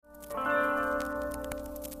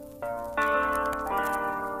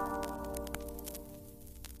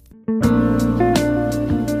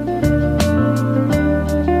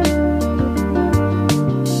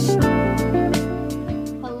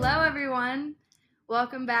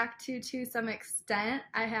Welcome back to some extent.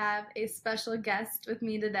 I have a special guest with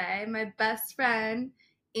me today, my best friend,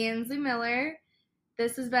 Ansley Miller.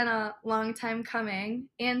 This has been a long time coming.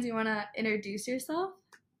 Ans, you want to introduce yourself?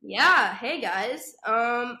 Yeah, hey guys.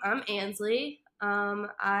 I'm Ansley.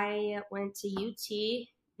 I went to UT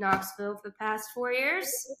Knoxville for the past 4 years.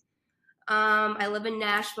 I live in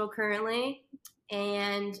Nashville currently,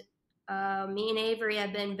 and me and Avery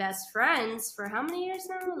have been best friends for how many years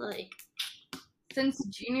now? Since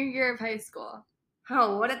junior year of high school.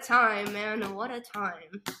 Oh, what a time, man! What a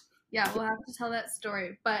time. Yeah, we'll have to tell that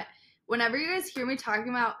story. But whenever you guys hear me talking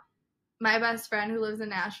about my best friend who lives in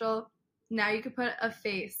Nashville, now you could put a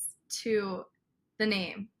face to the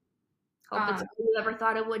name. Hope it's who you ever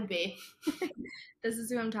thought it would be. This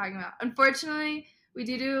is who I'm talking about. Unfortunately, we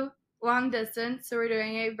do long distance, so we're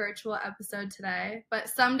doing a virtual episode today. But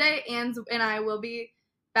someday, Ans and I will be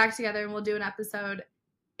back together and we'll do an episode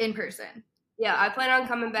in person. Yeah, I plan on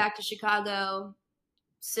coming back to Chicago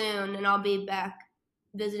soon, and I'll be back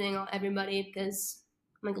visiting everybody because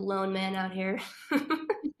I'm like a lone man out here.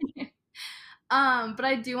 But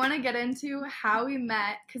I do want to get into how we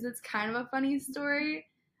met because it's kind of a funny story.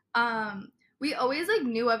 We always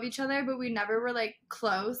knew of each other, but we never were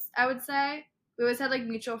close, I would say. We always had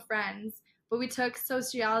mutual friends, but we took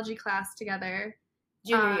sociology class together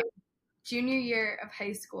junior year of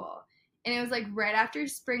high school. And it was right after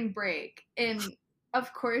spring break. And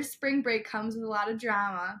of course, spring break comes with a lot of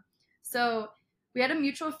drama. So we had a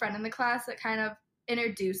mutual friend in the class that kind of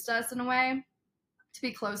introduced us in a way to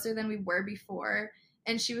be closer than we were before.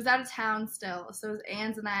 And she was out of town still. So it was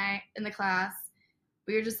Ans and I in the class.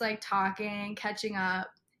 We were just talking, catching up.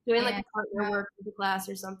 Doing partner work for the class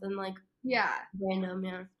or something yeah. Random,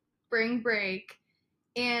 yeah. Spring break.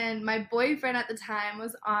 And my boyfriend at the time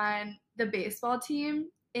was on the baseball team.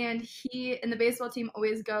 And he and the baseball team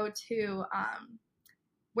always go to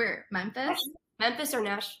where? Memphis? Memphis or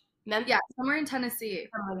Nashville? Yeah, somewhere in Tennessee.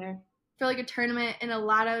 Somewhere there. For a tournament, and a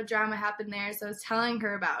lot of drama happened there. So I was telling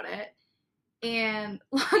her about it. And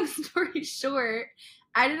long story short,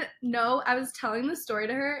 I didn't know. I was telling the story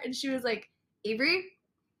to her, and she was like, Avery,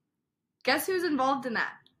 guess who's involved in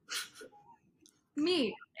that?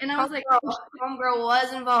 Me. And I was homegirl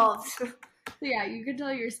was involved. So yeah, you could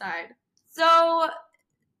tell your side. So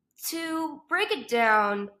to break it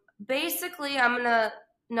down, basically I'm going to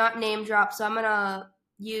not name drop, so I'm going to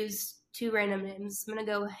use two random names. I'm going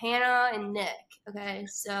to go Hannah and Nick, okay?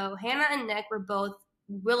 So Hannah and Nick were both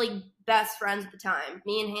really best friends at the time.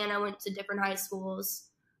 Me and Hannah went to different high schools,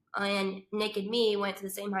 and Nick and me went to the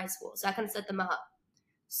same high school, so I kind of set them up.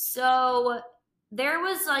 So there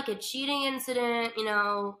was a cheating incident,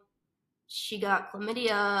 she got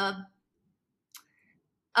chlamydia.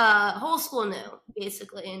 Whole school knew,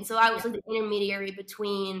 basically. And so I was the intermediary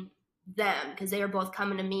between them because they were both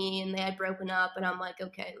coming to me and they had broken up. And I'm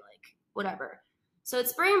okay, whatever. So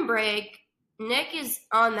it's spring break. Nick is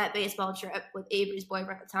on that baseball trip with Avery's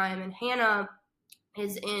boyfriend at the time. And Hannah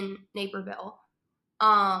is in Naperville.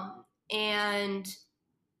 And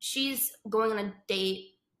she's going on a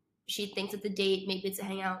date. She thinks that the date, maybe it's a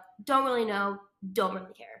hangout. Don't really know. Don't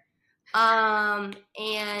really care.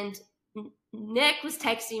 And Nick was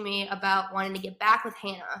texting me about wanting to get back with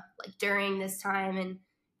Hannah, during this time, and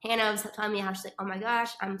Hannah was telling me how she's oh my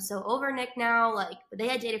gosh, I'm so over Nick now, but they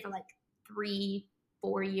had dated for 3-4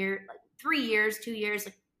 years, 3 years, 2 years,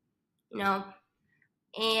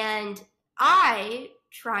 and I,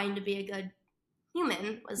 trying to be a good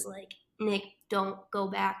human, was Nick, don't go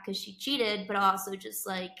back because she cheated, but also just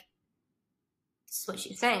this is what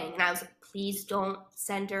she's saying, and I was please don't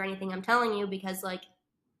send her anything I'm telling you because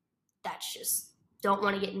that's just, don't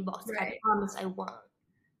want to get involved. Right. I promise I won't.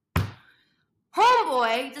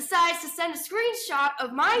 Homeboy decides to send a screenshot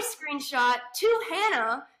of my screenshot to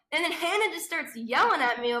Hannah, and then Hannah just starts yelling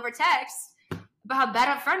at me over text about how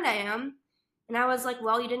bad a friend I am. And I was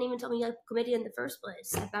well, you didn't even tell me you had chlamydia in the first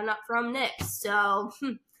place. I found out from Nick. So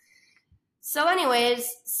anyways,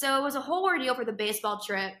 so it was a whole ordeal for the baseball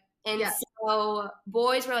trip. And so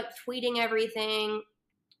boys were tweeting everything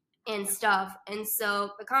and stuff. And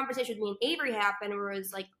so the conversation with me and Avery happened where it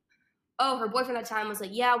was her boyfriend at the time was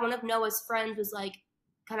yeah, one of Noah's friends was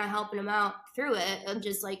kind of helping him out through it and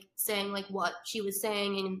just saying what she was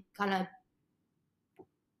saying and kind of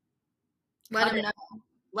let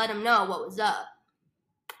him know what was up.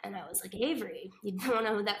 And I was Avery, you don't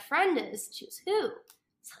know who that friend is? She was, who?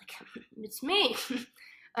 It's it's me.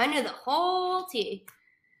 I knew the whole tea.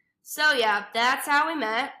 So yeah, that's how we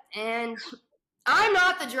met. And I'm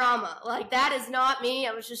not the drama. That is not me.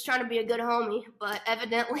 I was just trying to be a good homie, but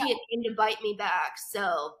evidently it came to bite me back.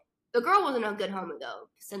 So the girl wasn't a good homie, though,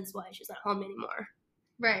 since why she's not home anymore.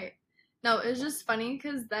 Right. No, it was just funny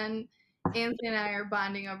because then Anthony and I are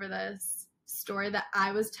bonding over this story that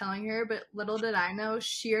I was telling her, but little did I know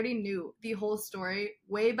she already knew the whole story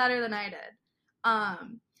way better than I did.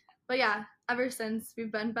 But yeah, ever since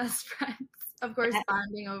we've been best friends. Of course,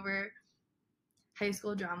 bonding over high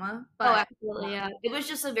school drama, Oh, but absolutely, yeah. It was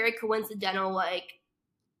just a very coincidental, like,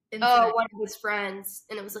 incident. one of his friends,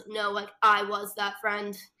 and it was like, no, like, I was that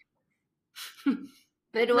friend. But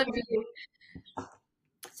it was, Literally.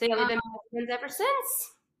 so yeah, we've been best friends ever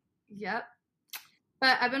since. Yep.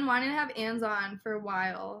 But I've been wanting to have Anne's on for a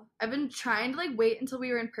while. I've been trying to like wait until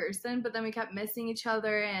we were in person, but then we kept missing each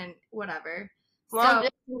other and whatever. Long So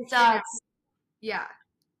distance sucks. yeah,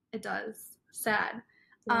 it does. Sad.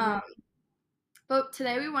 Mhm. But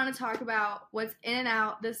today we want to talk about what's in and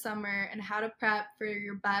out this summer and how to prep for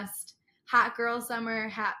your best hot girl summer,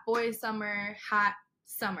 hot boy summer, hot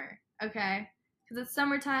summer. Okay? Because it's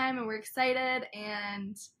summertime and we're excited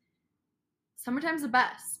and summertime's the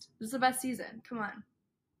best. This is the best season. Come on.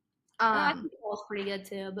 I think fall's pretty good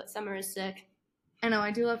too, but summer is sick. I know, I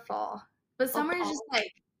do love fall. But summer is just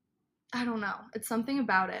like, I don't know. It's something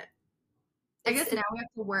about it. I guess now we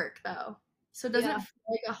have to work though. So it doesn't feel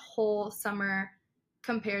like a whole summer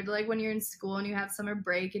compared to like when you're in school and you have summer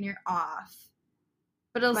break and you're off.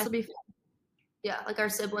 But it'll still be fun. Yeah, like our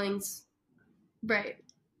siblings. Right.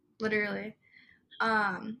 Literally.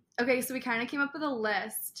 Okay, so we kind of came up with a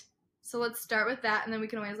list. So let's start with that and then we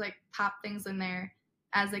can always like pop things in there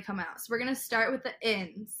as they come out. So we're going to start with the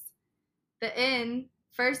ins.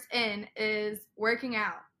 First in is working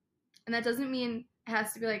out. And that doesn't mean it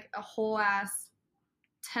has to be like a whole ass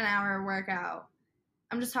 10-hour workout.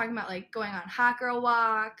 I'm just talking about like going on hot girl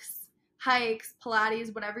walks, hikes,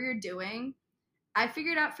 Pilates, whatever you're doing. I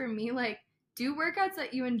figured out for me, like, do workouts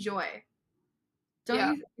that you enjoy.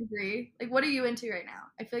 Don't you agree? Like, what are you into right now?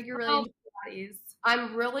 I feel like you're really into Pilates.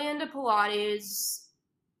 I'm really into Pilates.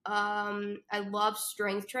 I love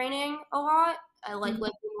strength training a lot. I like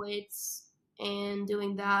lifting weights and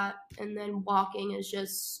doing that. And then walking is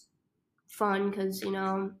just fun because, you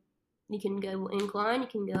know, you can go incline, you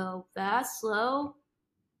can go fast, slow.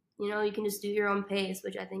 You know, you can just do your own pace,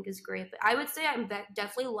 which I think is great. But I would say I'm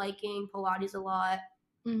definitely liking Pilates a lot.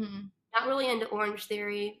 Not really into Orange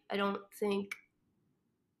Theory, I don't think.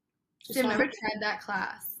 See, I've never tried that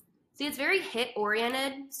class. See, it's very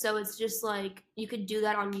hit-oriented, so it's just like you could do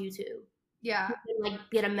that on YouTube. Yeah. You can, like,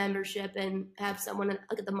 get a membership and have someone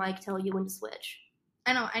look at the mic tell you when to switch.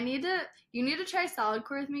 I know. You need to try solid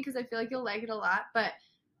core with me because I feel like you'll like it a lot. But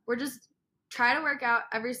we're just try to work out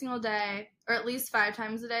every single day, or at least 5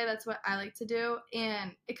 times a day. That's what I like to do,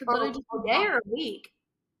 and it could literally just a day or a week.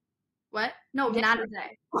 What? No, not a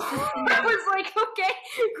day. I was like, okay,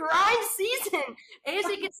 grind season.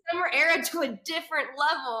 ASA gets Summer Era to a different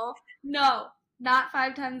level. No, not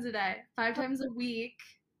 5 times a day. 5 times a week.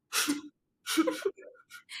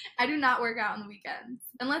 I do not work out on the weekends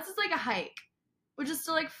unless it's like a hike, which is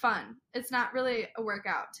still like fun. It's not really a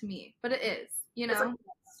workout to me, but it is. You know,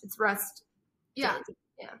 it's rest. Yeah.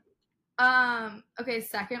 Yeah. Okay,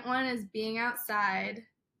 second one is being outside.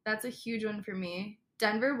 That's a huge one for me.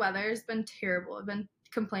 Denver weather's been terrible. I've been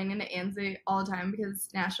complaining to Ansley all the time because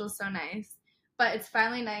Nashville's so nice. But it's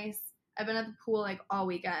finally nice. I've been at the pool like all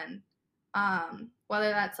weekend. Whether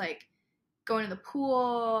that's like going to the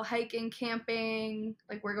pool, hiking, camping.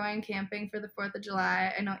 Like we're going camping for the 4th of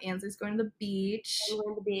July. I know Ansley's going to the beach. I'm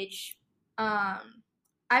going to the beach. I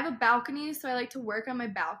have a balcony, so I like to work on my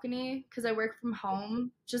balcony because I work from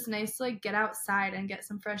home. Just nice to like get outside and get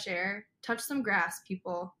some fresh air. Touch some grass,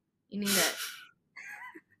 people. You need it.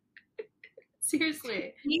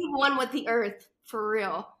 Seriously. Be one with the earth, for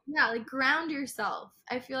real. Yeah, like ground yourself.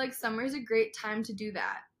 I feel like summer is a great time to do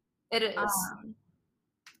that. It is.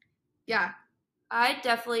 Yeah. I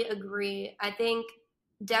definitely agree. I think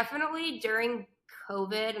definitely during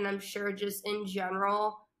COVID, and I'm sure just in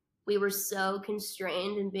general, we were so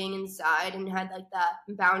constrained in being inside and had like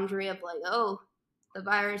that boundary of like, oh, the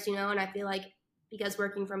virus, you know, and I feel like because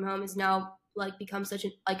working from home is now like become such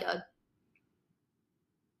a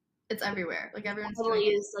it's everywhere. Like everyone's totally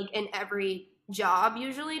is like in every job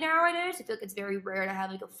usually nowadays. I feel like it's very rare to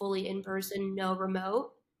have like a fully in-person, no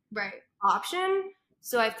remote option.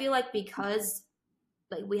 So I feel like because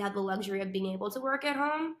like we have the luxury of being able to work at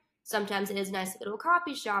home, sometimes it is nice to go to a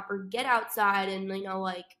coffee shop or get outside and, you know,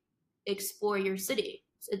 like explore your city.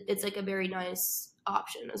 It's like a very nice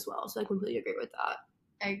option as well. So I completely agree with that.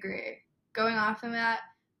 I agree. Going off of that,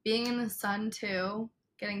 being in the sun too,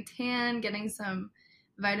 getting tan, getting some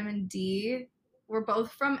vitamin D. We're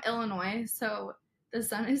both from Illinois, so the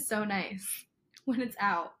sun is so nice when it's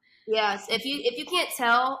out. Yes, if you can't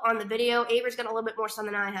tell on the video, Avery's got a little bit more sun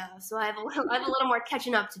than I have, so I have a little more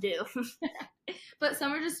catching up to do. But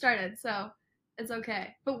summer just started, so it's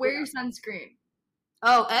okay. But wear your sunscreen.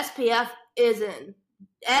 Oh, SPF is in.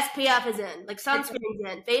 SPF is in. Like sunscreen's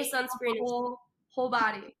in. Face sunscreen is whole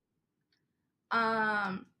body.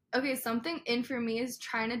 Okay, something in for me is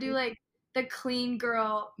trying to do like the clean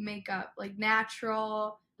girl makeup, like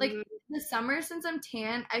natural. Like the summer, since I'm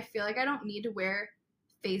tan, I feel like I don't need to wear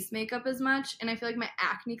face makeup as much, and I feel like my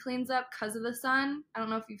acne cleans up because of the sun. I don't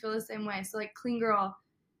know if you feel the same way. So like clean girl,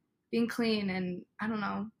 being clean, and I don't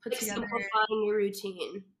know, put like together. simplifying your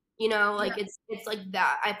routine. You know, like it's like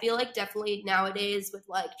that. I feel like definitely nowadays with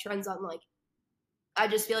like trends on like, I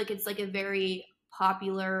just feel like it's like a very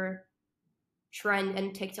popular trend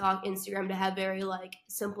in TikTok, Instagram to have very like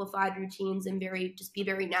simplified routines and be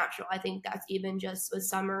very natural. I think that's even just with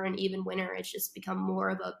summer and even winter, it's just become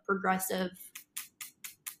more of a progressive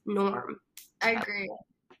norm. I agree,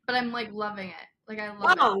 but I'm like loving it. Like I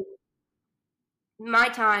love it. My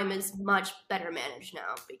time is much better managed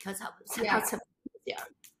now because how simple. Yeah.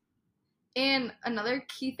 And another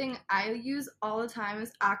key thing I use all the time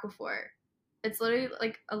is Aquaphor. It's literally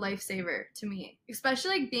like a lifesaver to me,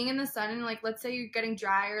 especially like being in the sun and like let's say you're getting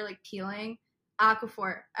dry or like peeling.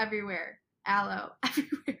 Aquaphor everywhere, aloe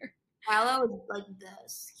everywhere. Aloe is like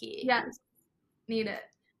this key. Yes, need it.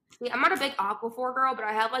 See, I'm not a big Aquaphor girl, but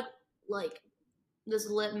I have like this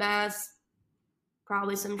lip mask,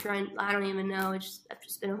 probably some trend. I don't even know. It's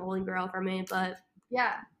just been a holy grail for me, but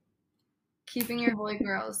yeah. Keeping your holy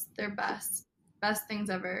grails, they're best things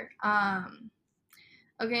ever.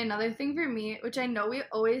 Okay, another thing for me, which I know we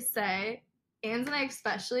always say, Anne and I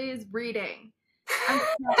especially, is reading.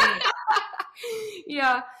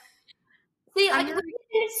 Yeah. See, like reading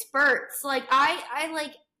in spurts. Like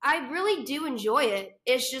I really do enjoy it.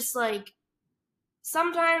 It's just like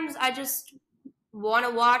sometimes I just want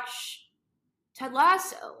to watch Ted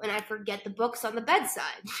Lasso and I forget the books on the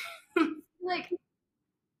bedside. Like,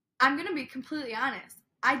 I'm gonna be completely honest.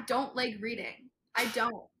 I don't like reading. I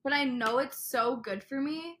don't. But I know it's so good for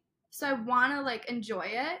me. So I want to like enjoy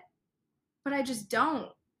it. But I just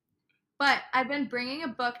don't. But I've been bringing a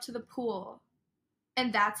book to the pool.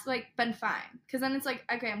 And that's like been fine. Because then it's like,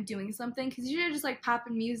 okay, I'm doing something. Because usually just like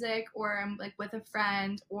popping music or I'm like with a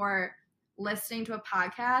friend or listening to a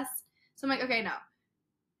podcast. So I'm like, okay, no.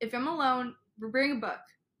 If I'm alone, we're bringing a book.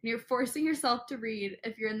 And you're forcing yourself to read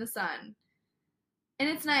if you're in the sun. And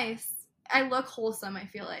it's nice. I look wholesome, I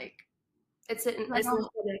feel like. It's an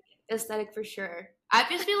aesthetic for sure. I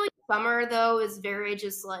just feel like summer, though, is very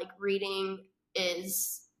just, like, reading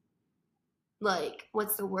is, like,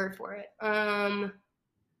 what's the word for it? I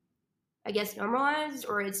guess normalized,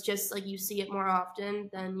 or it's just, like, you see it more often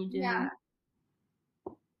than you do. Yeah.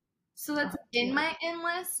 So that's in my in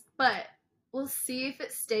list, but we'll see if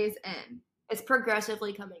it stays in. It's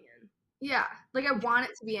progressively coming in. Yeah. Like, I want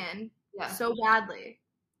it to be in so badly.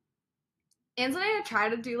 Ansley and I try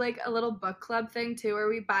to do like a little book club thing too, where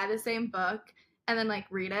we buy the same book and then like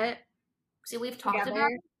read it. See, we've talked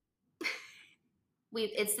about it.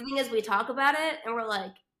 It's the thing is we talk about it and we're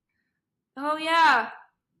like, oh yeah.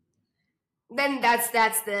 Then that's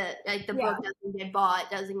the like the book doesn't get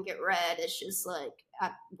bought, doesn't get read. It's just like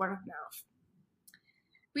at word of mouth.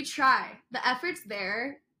 We try. The effort's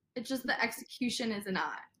there. It's just the execution is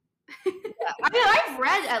not. Yeah. I mean, I've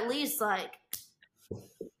read at least like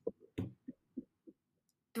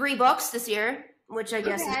 3 books this year, which I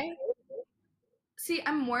guess is See,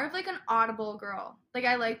 I'm more of like an Audible girl. Like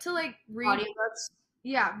I like to like read audiobooks.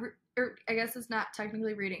 Yeah, or I guess it's not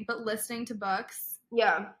technically reading, but listening to books.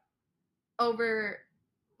 Yeah. Over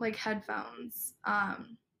like headphones.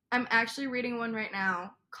 I'm actually reading one right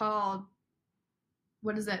now called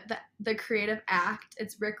what is it? The Creative Act.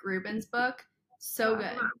 It's Rick Rubin's book. So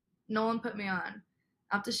good. Nolan put me on.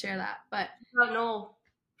 I'll have to share that. But no.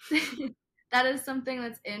 That is something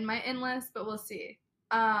that's in my in list, but we'll see.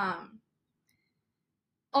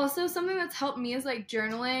 Also, something that's helped me is like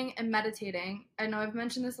journaling and meditating. I know I've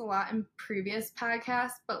mentioned this a lot in previous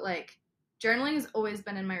podcasts, but like journaling has always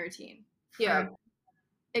been in my routine. Yeah.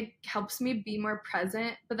 It helps me be more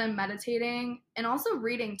present, but then meditating and also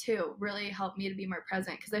reading too really helped me to be more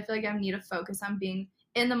present because I feel like I need to focus on being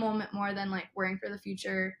in the moment more than like worrying for the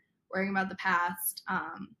future, worrying about the past.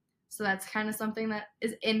 So that's kind of something that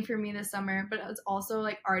is in for me this summer, but it's also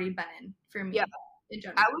like already been in for me. Yeah. In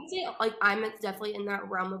general. I would say like I'm definitely in that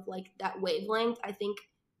realm of like that wavelength. I think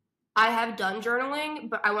I have done journaling,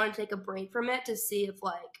 but I want to take a break from it to see if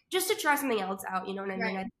like just to try something else out. You know what I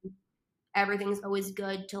mean? everything's always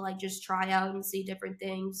good to like just try out and see different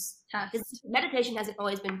things. Because Test. meditation hasn't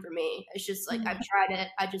always been for me. It's just like I've tried it.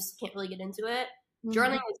 I just can't really get into it.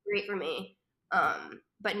 Journaling is great for me.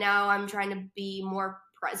 But now I'm trying to be more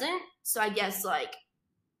present. So I guess like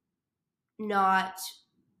not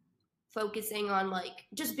focusing on like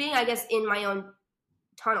just being, I guess, in my own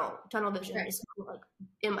tunnel vision, Right. just like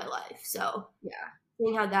in my life. So Yeah.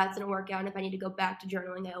 seeing how that's gonna work out, and if I need to go back to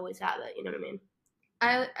journaling, I always have it. You know what I mean?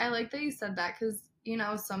 I like that you said that because, you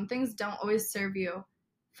know, some things don't always serve you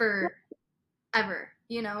for ever.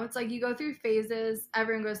 You know, it's like you go through phases.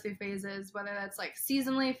 Everyone goes through phases, whether that's like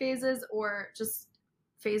seasonally phases or just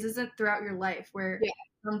phases throughout your life where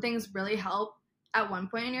some things really help at one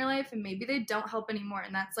point in your life and maybe they don't help anymore.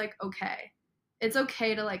 And that's like, okay. It's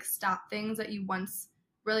okay to like stop things that you once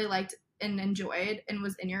really liked and enjoyed and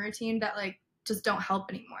was in your routine that like just don't help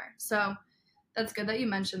anymore. So that's good that you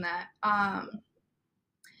mentioned that.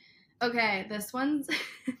 Okay, this one's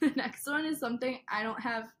the next one is something I don't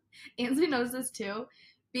have. Ansley knows this too.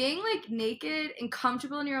 Being like naked and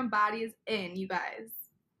comfortable in your own body is in, you guys.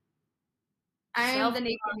 I am the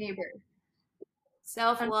naked neighbor.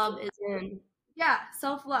 Self-love is in. Yeah,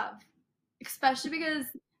 self-love. Especially because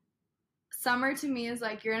summer to me is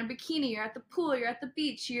like you're in a bikini, you're at the pool, you're at the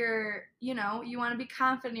beach, you're, you know, you want to be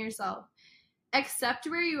confident in yourself. Accept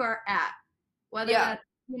where you are at. Whether that's,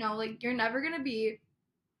 you know, like you're never going to be,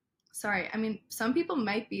 sorry, I mean, some people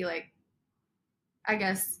might be like, I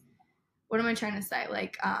guess, what am I trying to say?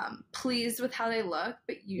 Like, pleased with how they look,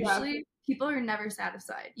 but usually people are never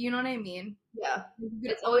satisfied. You know what I mean? Yeah.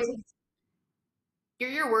 It's always you're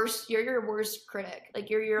your worst critic. Like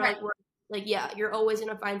you're right. like you're always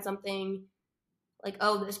gonna find something like,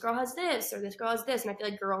 oh, this girl has this or this girl has this. And I feel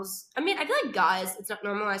like girls, I mean, I feel like guys, it's not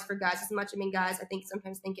normalized for guys as much. I mean, guys, I think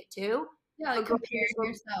sometimes think it too. Yeah, like comparing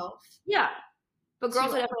yourself. Yeah. But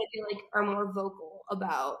girls, I definitely feel like are more vocal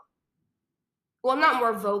about, well, not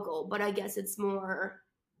more vocal, but I guess it's more,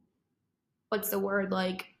 what's the word?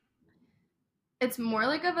 Like, it's more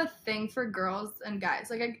like of a thing for girls and guys.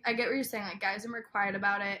 Like I get what you're saying. Like guys are more quiet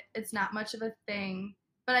about it. It's not much of a thing.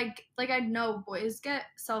 But I know boys get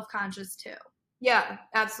self-conscious too. Yeah,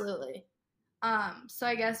 absolutely. So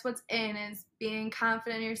I guess what's in is being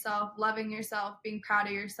confident in yourself, loving yourself, being proud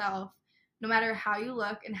of yourself, no matter how you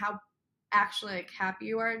look and how actually like happy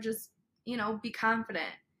you are, just, you know, be confident.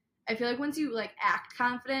 I feel like once you like act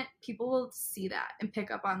confident, people will see that and pick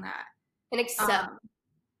up on that. And accept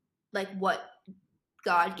like what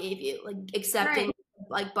God gave you, like accepting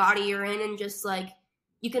like body you're in, and just like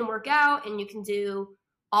you can work out and you can do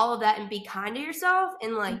all of that and be kind to yourself.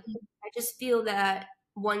 And like I just feel that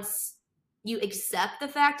once you accept the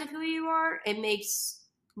fact of who you are, it makes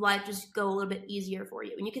life just go a little bit easier for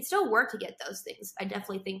you. And you can still work to get those things, I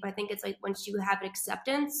definitely think, but I think it's like once you have an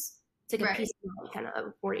acceptance, it's like a peace of mind kind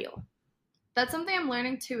of ordeal. That's something I'm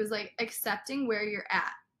learning too, is like accepting where you're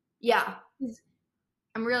at. Yeah.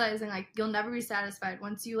 I'm realizing like you'll never be satisfied.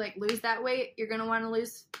 Once you like lose that weight, you're gonna want to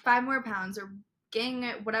lose 5 more pounds or gain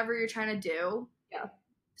it, whatever you're trying to do. Yeah.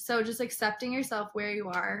 So just accepting yourself where you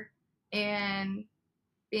are and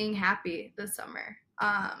being happy this summer.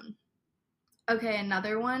 Okay,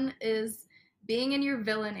 another one is being in your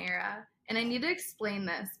villain era. And I need to explain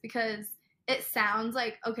this because it sounds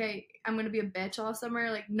like, okay, I'm gonna be a bitch all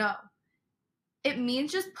summer. Like, no. It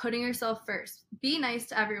means just putting yourself first. Be nice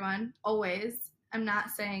to everyone, always. I'm not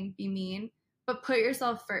saying be mean, but put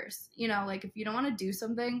yourself first. You know, like if you don't want to do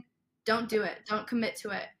something, don't do it. Don't commit to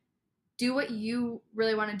it. Do what you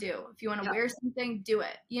really want to do. If you want to wear something, do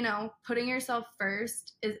it. You know, putting yourself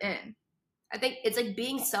first is in. I think it's like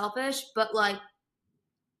being selfish, but like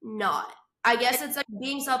not. I guess it's like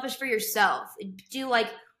being selfish for yourself. Do like,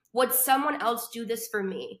 would someone else do this for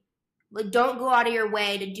me? Like, don't go out of your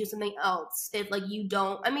way to do something else if like you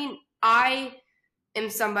don't. I mean, I am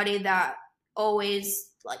somebody that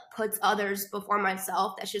always like puts others before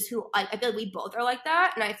myself. That's just who I feel like we both are like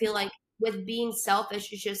that. And I feel like with being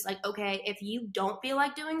selfish, it's just like, okay, if you don't feel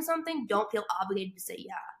like doing something, don't feel obligated to say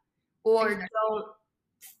yeah. Or don't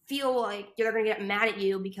feel like they're going to get mad at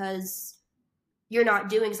you because you're not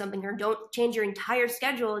doing something, or don't change your entire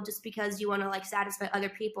schedule just because you want to like satisfy other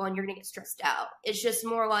people and you're going to get stressed out. It's just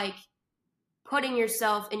more like putting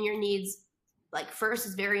yourself and your needs like first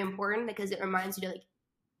is very important because it reminds you to like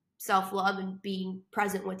self-love and being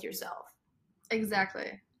present with yourself.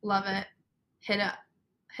 Exactly. Love it.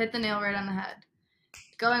 Hit the nail right on the head.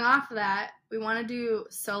 Going off of that, we want to do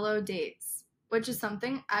solo dates, which is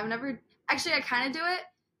something I've never, actually I kind of do it.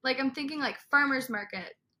 Like I'm thinking like farmer's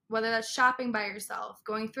market, whether that's shopping by yourself,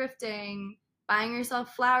 going thrifting, buying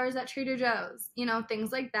yourself flowers at Trader Joe's, you know,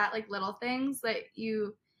 things like that, like little things that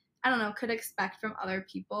you I don't know, could expect from other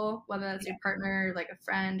people, whether that's your partner, like a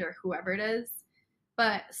friend, or whoever it is.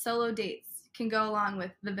 But solo dates can go along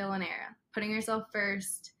with the villain era, putting yourself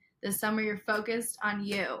first. This summer, you're focused on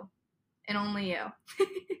you and only you.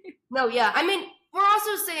 No, yeah. I mean, we're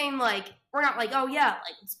also saying, like, we're not like, oh, yeah,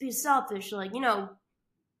 like, let's be selfish. Like, you know,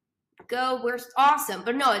 go, we're awesome.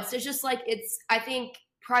 But no, it's just like, I think,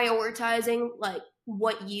 prioritizing, like,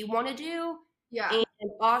 what you want to do. Yeah.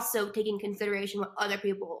 And also taking consideration what other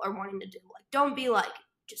people are wanting to do. Like, don't be, like,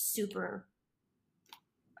 just super,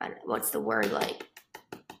 I don't know, what's the word, like.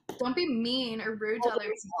 Don't be mean or rude to other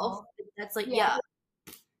people. That's like, yeah.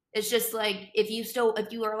 It's just like, if you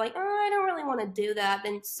are like, oh, I don't really want to do that,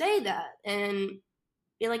 then say that and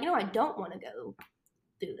be like, I don't want to go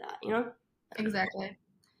do that, Exactly.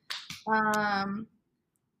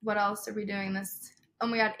 What else are we doing this? Oh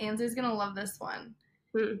my God, Ansley's gonna love this one.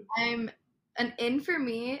 An in for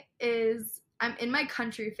me is I'm in my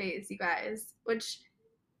country phase, you guys, which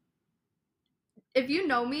if you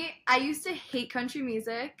know me, I used to hate country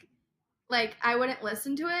music. Like, I wouldn't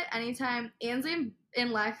listen to it anytime. Ansley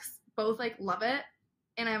and Lex both, like, love it.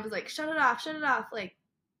 And I was like, shut it off. Like,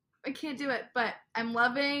 I can't do it. But I've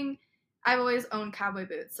always owned cowboy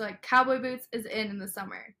boots. So, like, cowboy boots is in the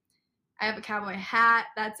summer. I have a cowboy hat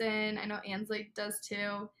that's in. I know Ansley does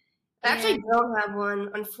too. I actually don't have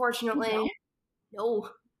one, unfortunately. No.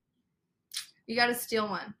 You got to steal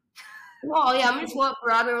one. Oh, yeah, I'm going to pull up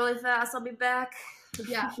Robbie really fast. I'll be back.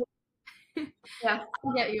 Yeah. Yeah,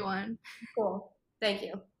 I'll get you one. Cool. Thank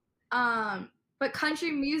you. But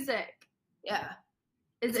country music. Yeah.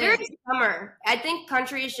 It's very summer. I think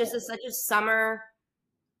country is just such a summer.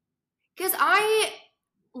 Because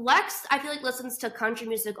Lex, I feel like, listens to country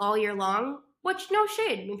music all year long, which, no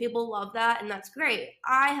shade. I mean, people love that, and that's great.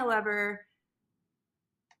 I, however,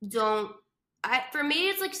 don't. For me,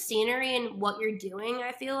 it's like scenery and what you're doing,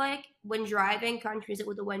 I feel like. When driving country music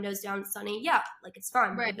with the windows down, sunny, yeah, like, it's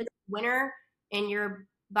fun. Right. If it's winter and you're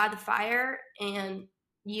by the fire and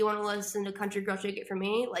you want to listen to Country Girl Shake It For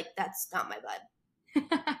Me, like, that's not my vibe.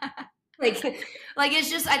 like it's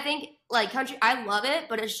just, I think, like, country, I love it,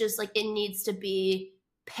 but it's just, like, it needs to be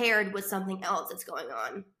paired with something else that's going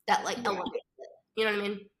on that, like, elevates it. You know what I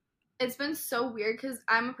mean? It's been so weird because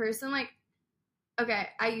I'm a person, like, okay,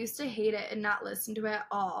 I used to hate it and not listen to it at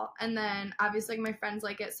all. And then, obviously, like, my friends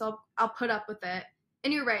like it, so I'll put up with it.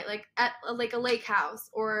 And you're right, like, at, like, a lake house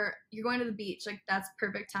or you're going to the beach, like, that's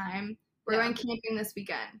perfect time. We're going camping this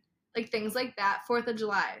weekend. Like, things like that. 4th of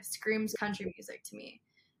July screams country music to me.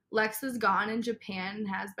 Lex is gone in Japan and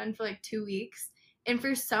has been for, like, 2 weeks. And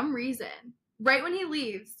for some reason, right when he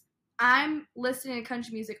leaves, I'm listening to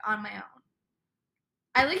country music on my own.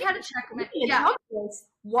 I, like, had to check my... Yeah.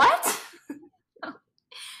 What?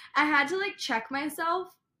 I had to, like, check myself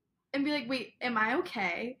and be like, wait, am I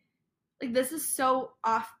okay? Like, this is so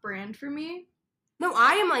off-brand for me. No,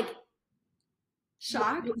 I am, like...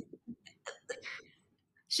 shocked.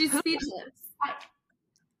 She's speechless.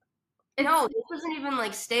 No, this wasn't even,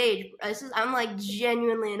 like, staged. I'm, like,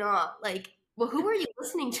 genuinely in awe. Like, well, who are you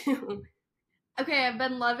listening to? Okay, I've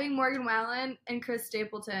been loving Morgan Wallen and Chris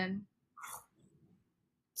Stapleton.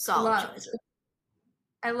 Solid choice.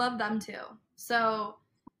 I love them, too. So,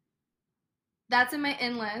 that's in my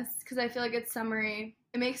in list, because I feel like it's summery.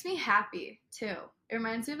 It makes me happy, too. It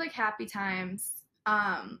reminds me of, like, happy times.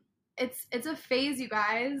 It's a phase, you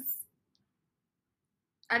guys.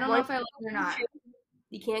 I don't know if I love it or not.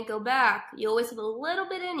 You can't go back. You always have a little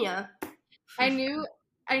bit in you. I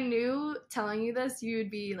knew telling you this, you'd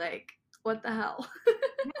be like, what the hell?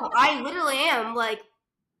 No, I literally am like,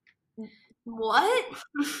 what?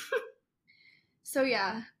 So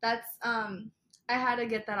yeah, that's, I had to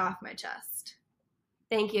get that off my chest.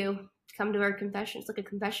 Thank you. Come to our confession. It's like a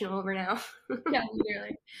confessional over now. Yeah,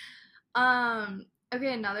 literally.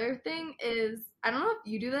 Okay, another thing is, I don't know if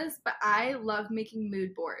you do this, but I love making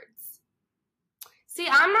mood boards. See,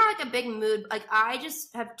 I'm not like a big mood, like, I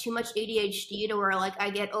just have too much ADHD to where, like, I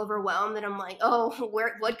get overwhelmed and I'm like, oh,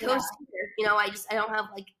 what goes here? You know, I don't have,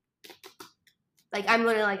 like, I'm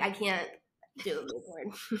literally like, I can't do a mood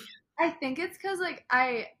board. I think it's because, like,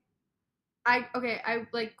 I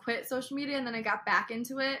like, quit social media and then I got back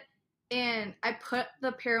into it and I put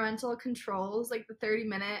the parental controls, like, the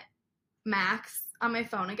 30-minute max on my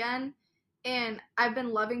phone again, and I've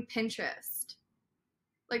been loving Pinterest.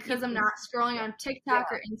 Like, because I'm not scrolling on TikTok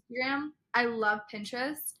or Instagram. I love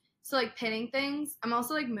Pinterest. So, like, pinning things. I'm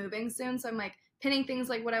also, like, moving soon. So, I'm, like, pinning things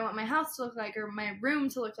like what I want my house to look like or my room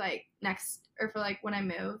to look like next or for, like, when I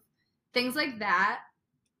move. Things like that.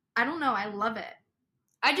 I don't know. I love it.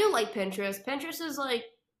 I do like Pinterest. Pinterest is, like,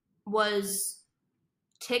 was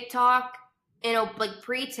TikTok like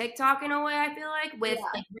pre-TikTok in a way, I feel like, with Yeah.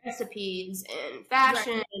 like recipes and Right.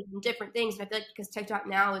 fashion and different things. And I feel like because TikTok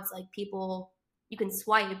now, it's like people, you can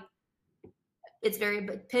swipe.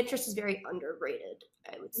 But Pinterest is very underrated,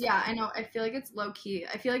 I would say. Yeah, I know. I feel like it's low key.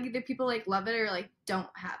 I feel like either people like love it or like don't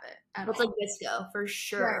have it at It's all. like disco for Right.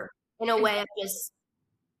 sure. In a way, of just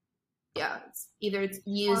it's either it's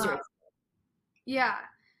used or Um, yeah,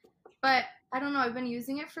 but I don't know. I've been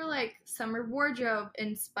using it for like summer wardrobe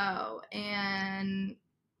inspo and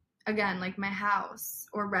again like my house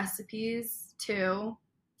or recipes too.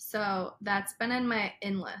 So that's been in my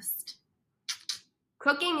in list.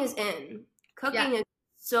 cooking is in. Yeah, Cooking is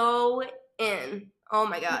so in. Oh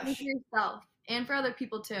my cooking gosh. for yourself and for other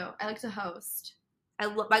people too. I like to host.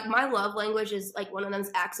 Like my love language is like one of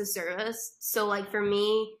them's acts of service. So like for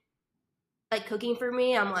me, like cooking for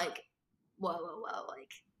me, I'm like, whoa,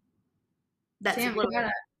 like that's Damn,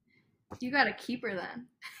 literally. you got a keeper then.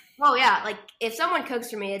 Oh yeah, like if someone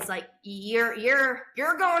cooks for me, it's like you're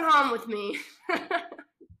going home with me.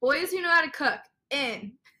 Boys who know how to cook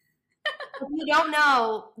in. If you don't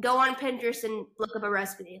know, go on Pinterest and look up a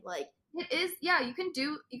recipe. Like It is, yeah, you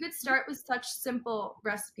could start with such simple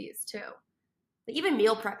recipes too. even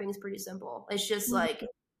meal prepping is pretty simple. It's just like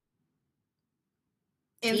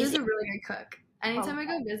Ansley's a really good cook. Anytime Oh. I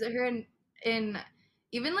go visit her in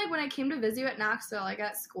even like when I came to visit you at Knoxville, like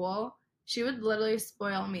at school, she would literally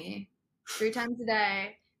spoil me 3 times a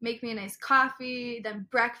day, make me a nice coffee, then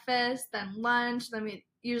breakfast, then lunch, then we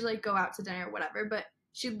usually go out to dinner or whatever, but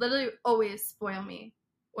she'd literally always spoil me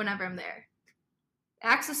whenever I'm there.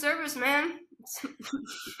 Acts of service, man.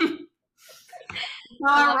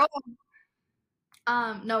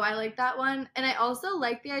 No, I like that one. And I also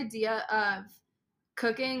like the idea of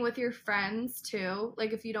cooking with your friends too.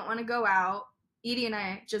 Like if you don't want to go out, Edie and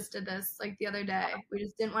I just did this like the other day. We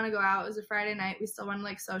just didn't want to go out. It was a Friday night. We still want to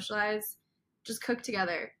like socialize, just cook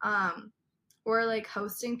together. Or like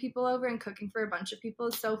hosting people over and cooking for a bunch of people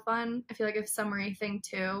is so fun. I feel like a summery thing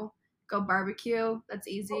too. Go barbecue. That's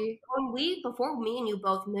easy. Before me and you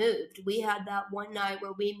both moved, we had that one night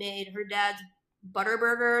where we made her dad's butter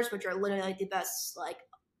burgers, which are literally like the best, like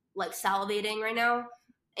salivating right now,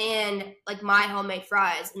 and like my homemade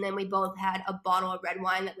fries, and then we both had a bottle of red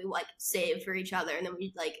wine that we like saved for each other, and then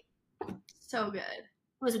we like So good. it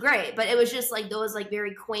was great, but it was just like those like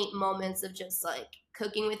very quaint moments of just like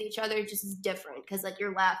cooking with each other just is different because like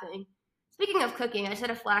you're laughing. Speaking of cooking, I just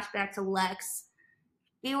had a flashback to Lex.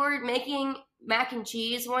 We were making mac and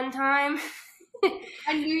cheese one time.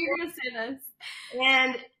 I knew you were gonna say this.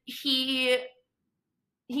 And he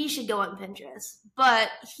should go on Pinterest. But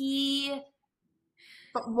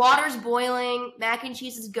water's boiling, mac and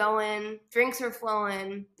cheese is going, drinks are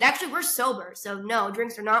flowing. Actually, we're sober, so no,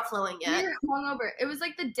 drinks are not flowing yet. We were hungover. It was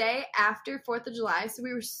like the day after 4th of July, so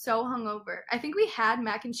we were so hungover. I think we had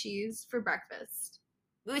mac and cheese for breakfast.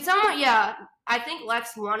 I think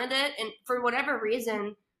Lex wanted it, and for whatever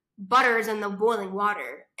reason, butter's in the boiling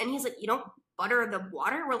water. And he's like, you don't butter the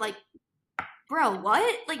water? We're like, bro,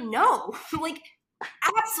 what? Like, no. Like,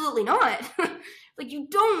 absolutely not. Like, you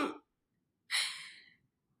don't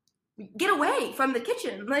get away from the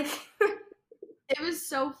kitchen. Like, it was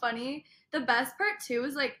so funny. The best part, too,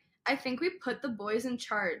 was like, I think we put the boys in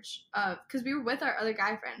charge of, because we were with our other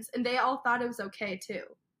guy friends, and they all thought it was okay, too.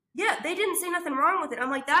 Yeah, they didn't say nothing wrong with it.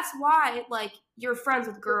 I'm like, that's why, like, you're friends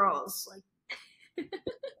with girls. Like,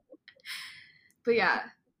 but yeah,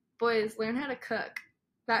 boys, learn how to cook.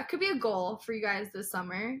 That could be a goal for you guys this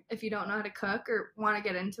summer if you don't know how to cook or want to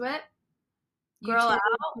get into it. Girl out.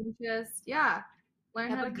 Just, yeah, learn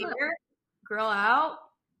have how a to cook. beer, girl out.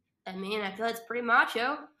 I mean, I feel like it's pretty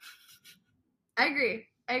macho. I agree.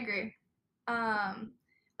 Okay,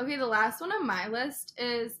 the last one on my list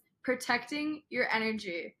is protecting your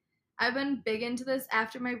energy. I've been big into this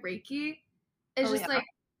after my Reiki. It's just like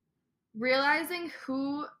realizing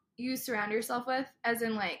who you surround yourself with, as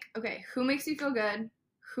in like, okay, who makes you feel good?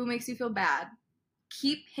 Who makes you feel bad?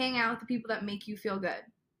 Keep hanging out with the people that make you feel good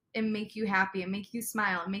and make you happy and make you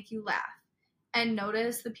smile and make you laugh. And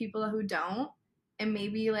notice the people who don't and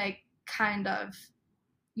maybe like kind of,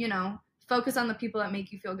 focus on the people that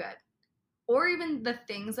make you feel good. Or even the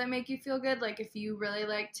things that make you feel good. Like if you really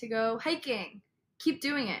like to go hiking, keep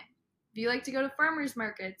doing it. If you like to go to farmers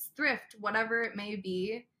markets, thrift, whatever it may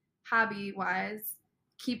be, hobby-wise,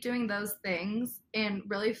 keep doing those things and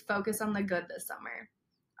really focus on the good this summer.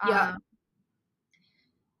 Yeah.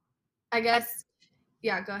 I guess,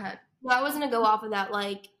 yeah, go ahead. Well, I was going to go off of that.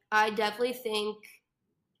 Like, I definitely think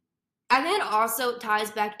it also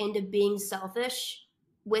ties back into being selfish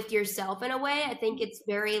with yourself in a way. I think it's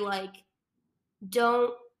very like,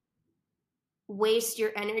 don't waste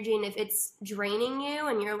your energy, and if it's draining you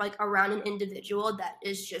and you're like around an individual that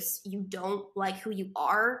is just, you don't like who you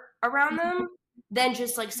are around them, then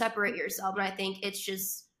just like separate yourself. And I think it's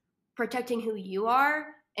just protecting who you are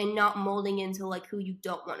and not molding into like who you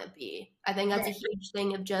don't want to be. I think that's a huge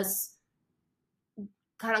thing of just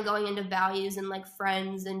kind of going into values and like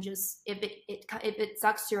friends, and just if it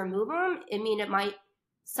sucks to remove them, I mean, it might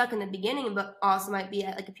suck in the beginning, but also might be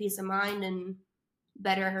at like a peace of mind and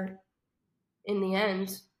better in the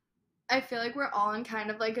end. I feel like we're all in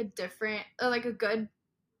kind of like a different, like a good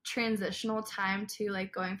transitional time to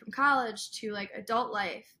like going from college to like adult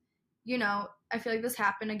life. You know, I feel like this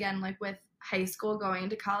happened again like with high school going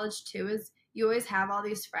into college too, is you always have all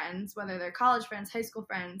these friends, whether they're college friends, high school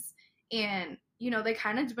friends, and you know, they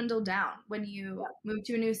kind of dwindle down when you move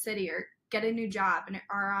to a new city or get a new job and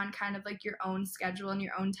are on kind of like your own schedule and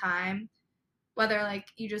your own time, whether like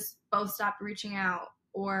you just both stop reaching out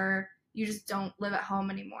or you just don't live at home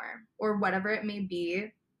anymore or whatever it may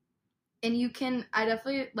be. And you can, I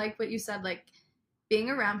definitely like what you said, like being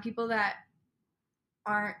around people that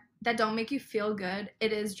don't make you feel good,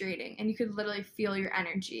 it is draining, and you could literally feel your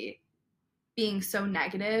energy being so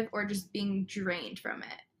negative or just being drained from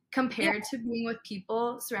it, compared to being with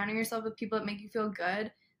people, surrounding yourself with people that make you feel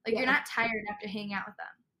good. Like you're not tired after hanging out with them.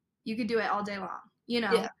 You could do it all day long, you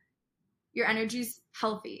know. Your energy's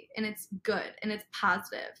healthy and it's good and it's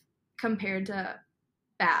positive compared to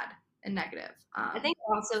bad and negative. I think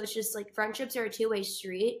also it's just like friendships are a two-way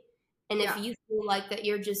street, and if you feel like that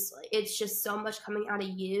you're just like, it's just so much coming out of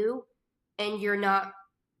you and you're not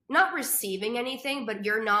receiving anything, but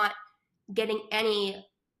you're not getting any,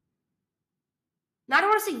 I don't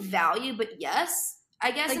want to say value, but yes,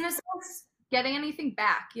 I guess, like, in a sense, getting anything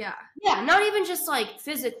back. Yeah, not even just like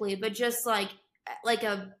physically, but just like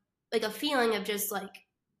a feeling of just like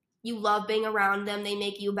you love being around them, they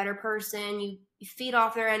make you a better person, you feed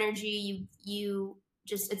off their energy, you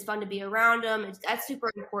just, it's fun to be around them. That's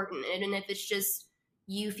super important. And if it's just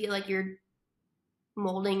you feel like you're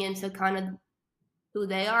molding into kind of who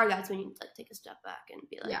they are, that's when you like take a step back and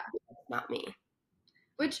be like, not me.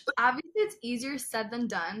 Which obviously it's easier said than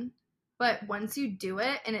done, but once you do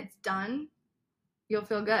it and it's done, you'll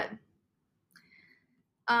feel good.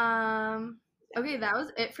 Okay, that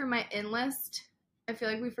was it for my in list. I feel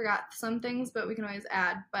like we forgot some things, but we can always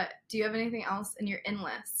add. But do you have anything else in your in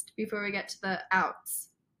list before we get to the outs?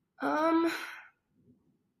 Trying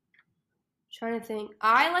to think.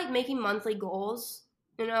 I like making monthly goals.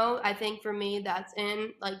 You know, I think for me that's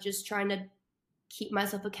in like just trying to keep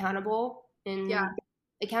myself accountable, and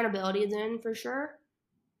accountability is in for sure.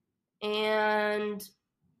 And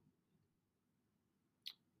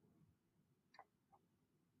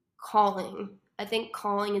calling. I think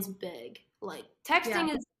calling is big. Like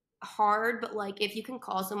texting is hard, but like if you can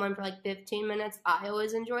call someone for like 15 minutes, I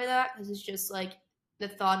always enjoy that, because it's just like the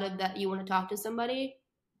thought of that you want to talk to somebody.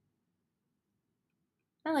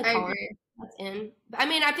 I like calling. Agree. That's in. I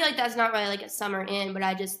mean, I feel like that's not really like a summer in, but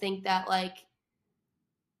I just think that like,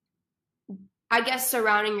 I guess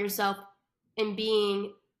surrounding yourself and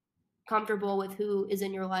being comfortable with who is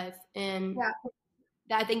in your life, and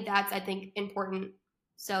I think that's important.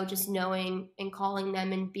 So just knowing and calling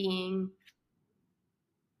them and being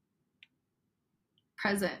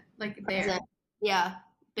present, like there. Yeah.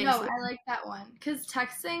 Basically. No, I like that one, because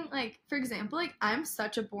texting, like for example, like I'm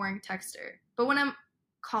such a boring texter, but when I'm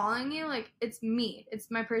calling you, like it's me,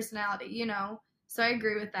 it's my personality, you know. So I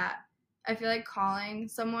agree with that. I feel like calling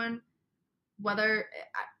someone,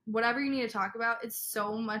 whatever you need to talk about, it's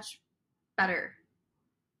so much better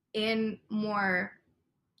and more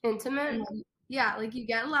intimate. Yeah, like you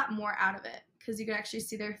get a lot more out of it because you can actually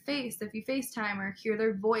see their face if you FaceTime, or hear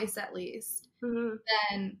their voice at least,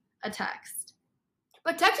 than a text.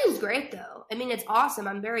 But texting is great though. I mean, it's awesome.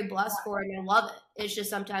 I'm very blessed for it and I love it. It's just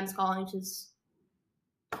sometimes calling just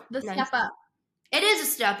the step up. It is a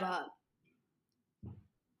step up.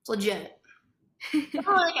 It's legit. It's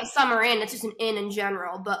not like a summer in, it's just an in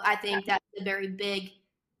general, but I think that's a very big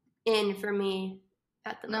in for me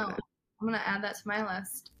at the moment. I'm going to add that to my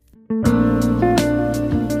list.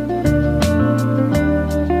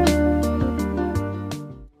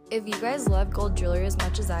 If you guys love gold jewelry as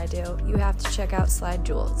much as I do, you have to check out Slide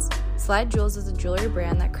Jewels. Slide Jewels is a jewelry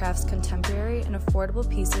brand that crafts contemporary and affordable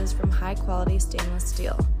pieces from high-quality stainless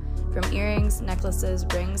steel. From earrings, necklaces,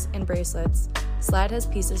 rings, and bracelets, Slide has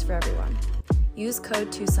pieces for everyone. Use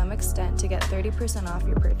code To Some Extent to get 30% off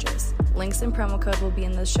your purchase. Links and promo code will be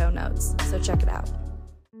in the show notes, so check it out.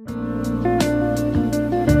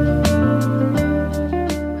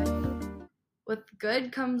 With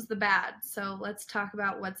good comes the bad, so let's talk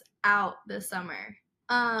about what's out this summer.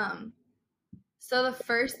 So the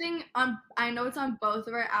first thing on, I know it's on both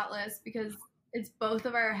of our outlets because it's both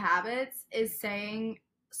of our habits, is saying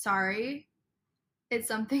sorry. It's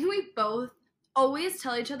something we both always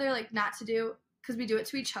tell each other like not to do because we do it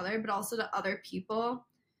to each other, but also to other people.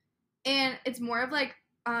 And it's more of like,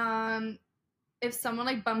 if someone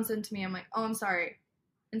like bumps into me, I'm like, oh, I'm sorry,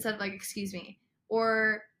 instead of like, excuse me,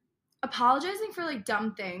 or apologizing for like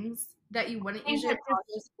dumb things that you wouldn't usually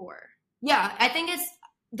apologize for. Yeah, I think it's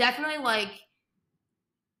definitely like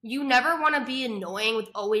you never want to be annoying with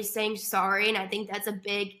always saying sorry, and I think that's a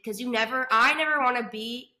big because I never want to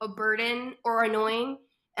be a burden or annoying,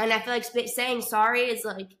 and I feel like saying sorry is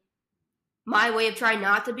like my way of trying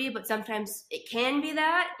not to be, but sometimes it can be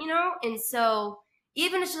that, you know, and so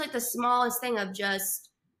even if it's just like the smallest thing of just,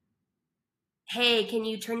 hey, can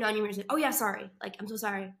you turn down your music? Oh yeah, sorry, like I'm so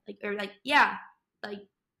sorry, like or like yeah, like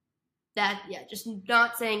that, yeah, just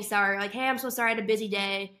not saying sorry, like hey, I'm so sorry, I had a busy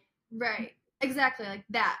day. Right. Exactly, like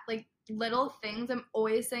that. Like little things I'm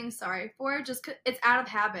always saying sorry for just 'cause it's out of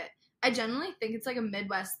habit. I generally think it's like a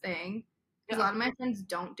Midwest thing because a Yeah. lot of my friends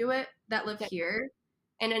don't do it that live Yeah. here.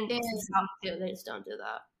 And in And South too, they just don't do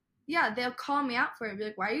that. yeah, they'll call me out for it. Be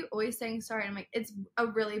like, "Why are you always saying sorry?" And I'm like, "It's a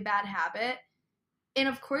really bad habit." And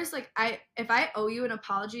of course, like if I owe you an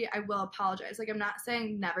apology, I will apologize. Like I'm not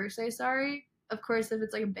saying never say sorry. Of course, if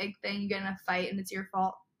it's like a big thing, you get in a fight and it's your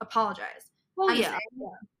fault, apologize. Well, I'm yeah,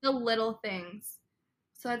 saying the little things.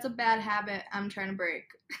 So that's a bad habit I'm trying to break.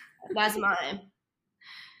 that's mine.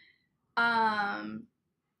 Um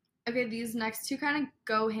okay, these next two kind of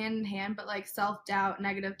go hand in hand, but like self-doubt,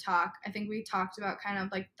 negative talk. I think we talked about kind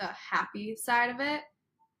of like the happy side of it,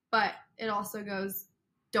 but it also goes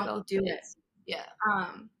don't Both do it. ways. Yeah.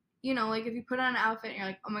 You know, like if you put on an outfit and you're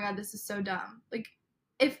like, "Oh my god, this is so dumb." Like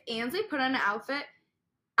if Ansley put on an outfit,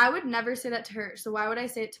 I would never say that to her. So why would I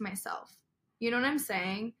say it to myself? You know what I'm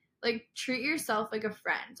saying? Like treat yourself like a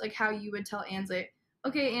friend, like how you would tell Ansley,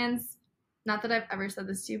 "Okay, Ans, not that I've ever said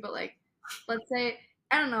this to you, but like let's say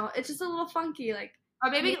I don't know, it's just a little funky, like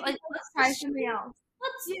Or maybe maybe like let's try something else."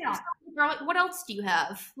 let's Yeah. girl, like, what else do you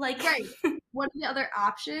have? Like Right. What are the other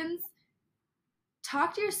options?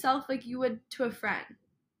 Talk to yourself like you would to a friend.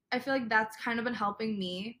 I feel like that's kind of been helping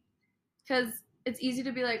me because it's easy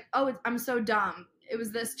to be like, oh, I'm so dumb. It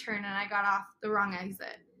was this turn and I got off the wrong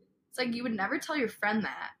exit. It's like you would never tell your friend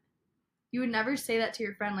that. You would never say that to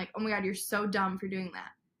your friend, like, oh my god, you're so dumb for doing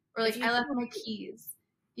that. Or like, I left my keys,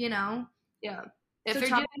 you know? yeah. If So you're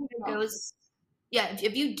talk doing to it yourself. goes yeah,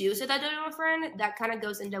 if you do say that to a friend, that kind of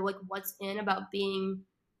goes into like what's in about being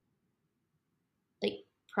like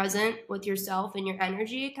present with yourself and your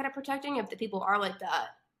energy, kind of protecting. If the people are like that,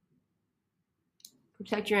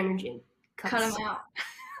 protect your energy. Cut them out.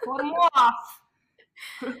 Cut them off.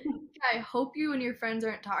 I hope you and your friends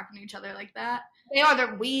aren't talking to each other like that. They are.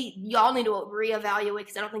 Y'all need to reevaluate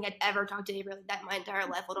because I don't think I'd ever talk to anybody like that in my entire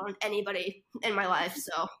life, let alone anybody in my life.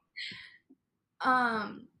 So,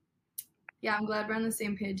 Yeah, I'm glad we're on the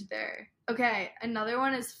same page there. Okay, another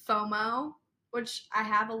one is FOMO, which I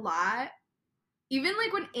have a lot. Even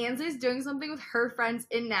like when Ansley's doing something with her friends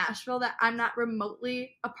in Nashville that I'm not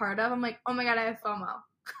remotely a part of, I'm like, oh my god, I have FOMO.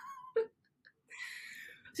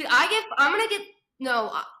 see, I'm gonna get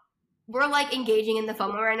no. We're like engaging in the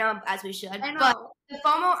FOMO right now as we should. I know. But the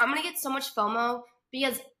FOMO, I'm gonna get so much FOMO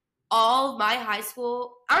because all my high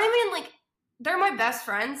school, I don't even like. They're my best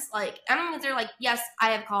friends. Like I don't even. They're like, yes,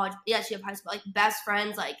 I have college. Yes, you have high school. Like best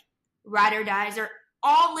friends, like ride or dies. They're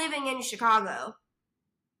all living in Chicago,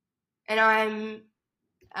 and I'm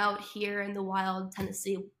out here in the wild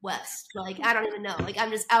Tennessee West. Like I don't even know. Like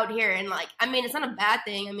I'm just out here, and like I mean, it's not a bad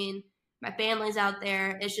thing. I mean, my family's out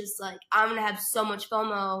there. It's just like I'm gonna have so much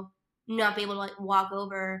FOMO, not be able to like walk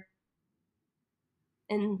over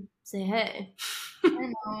and say hey.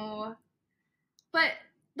 I know. But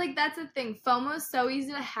like that's the thing. FOMO is so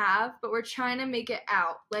easy to have, but we're trying to make it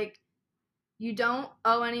out. Like you don't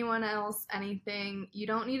owe anyone else anything. You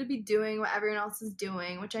don't need to be doing what everyone else is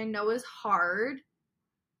doing, which I know is hard.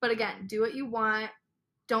 But again, do what you want.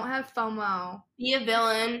 Don't have FOMO. Be a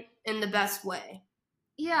villain in the best way.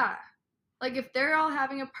 Yeah. Like if they're all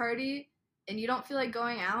having a party and you don't feel like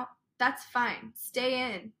going out, that's fine.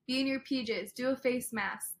 Stay in. Be in your PJs. Do a face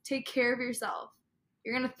mask. Take care of yourself.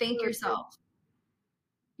 You're going to thank yourself.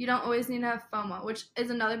 You don't always need to have FOMO, which is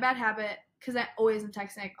another bad habit because I always am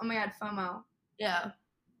texting like, oh my god, FOMO. Yeah.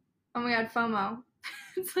 Oh my god, FOMO.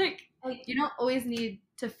 It's like you don't always need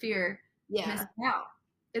to fear missing out.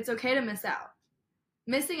 It's okay to miss out.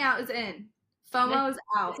 Missing out is in. FOMO is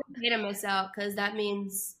out. It's okay to miss out because that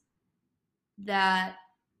means that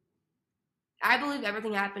I believe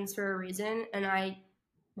everything happens for a reason, and I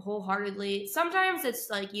wholeheartedly. Sometimes it's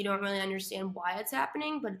like you don't really understand why it's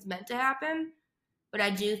happening, but it's meant to happen. But I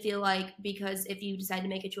do feel like because if you decide to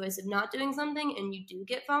make a choice of not doing something and you do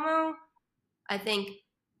get FOMO, I think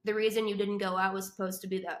the reason you didn't go out was supposed to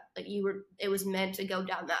be that like it was meant to go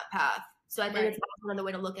down that path. So I think it's another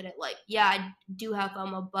way to look at it. Like, yeah, I do have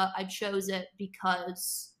FOMO, but I chose it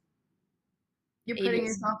because you're putting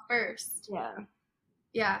yourself first. Yeah.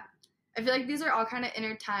 Yeah. I feel like these are all kind of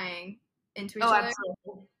intertying into each other.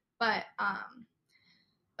 Absolutely. But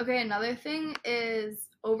okay, another thing is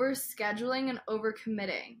overscheduling and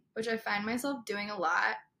overcommitting, which I find myself doing a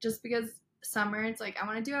lot just because summer it's like I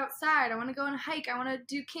want to do outside, I want to go on a hike, I want to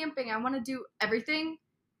do camping, I want to do everything.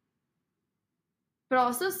 But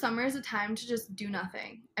also summer is a time to just do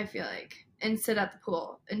nothing, I feel like, and sit at the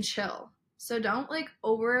pool and chill. So don't like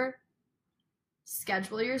over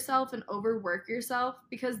schedule yourself and overwork yourself,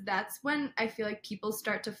 because that's when I feel like people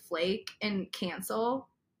start to flake and cancel.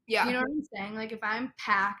 Yeah. You know what I'm saying? Like if I'm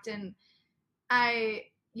packed and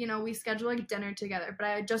we schedule like dinner together, but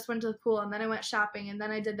I just went to the pool and then I went shopping and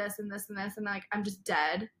then I did this and this and this and like I'm just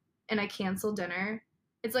dead and I cancel dinner.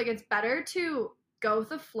 It's like it's better to go with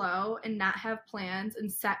the flow and not have plans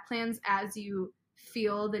and set plans as you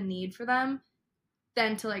feel the need for them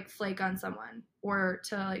than to like flake on someone or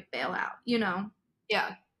to like bail out,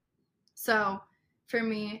 Yeah. So for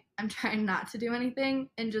me, I'm trying not to do anything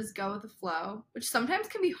and just go with the flow, which sometimes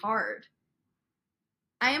can be hard.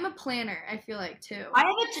 I am a planner, I feel like, too. I have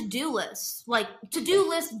a to-do list, like to-do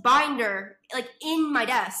list binder, like in my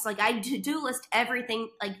desk. Like I to-do list everything,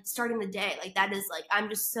 like starting the day. Like that is like, I'm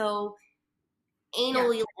just so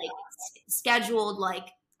anally like scheduled. Like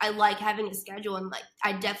I like having a schedule, and like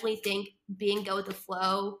I definitely think being go with the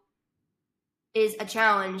flow is a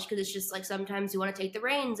challenge because it's just like sometimes you want to take the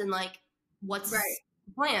reins and like what's the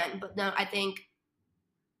plan. But no, I think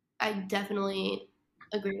I definitely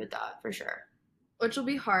agree with that for sure. Which will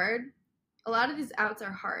be hard. A lot of these outs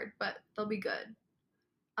are hard, but they'll be good.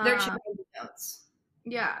 They're challenging outs.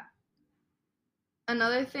 Yeah.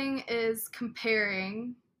 Another thing is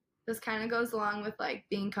comparing. This kind of goes along with like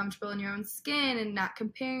being comfortable in your own skin and not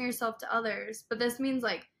comparing yourself to others. But this means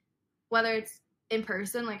like whether it's in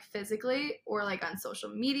person, like physically, or like on social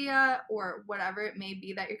media or whatever it may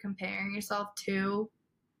be that you're comparing yourself to.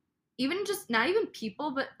 Even just not even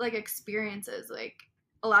people, but like experiences. Like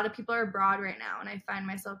a lot of people are abroad right now and I find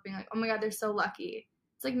myself being like, oh my God, they're so lucky.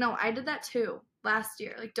 It's like, no, I did that too last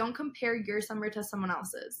year. Like don't compare your summer to someone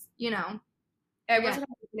else's, Everyone's gonna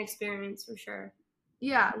have an experience for sure.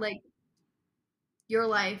 Yeah, like your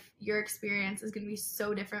life, your experience is going to be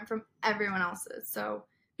so different from everyone else's. So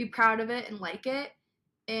be proud of it and like it,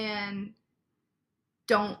 and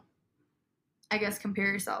don't, I guess, compare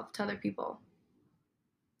yourself to other people.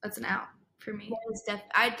 That's an out for me.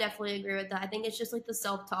 I definitely agree with that. I think it's just like the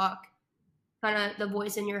self-talk, kind of the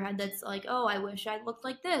voice in your head that's like, oh, I wish I looked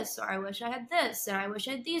like this, or I wish I had this, and I wish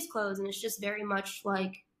I had these clothes, and it's just very much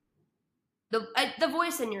like the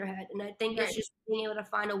voice in your head. And I think it's just being able to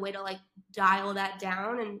find a way to like dial that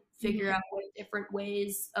down and figure out what different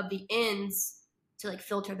ways of the ins to like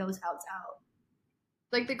filter those outs out.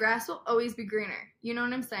 Like the grass will always be greener. You know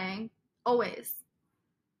what I'm saying? Always.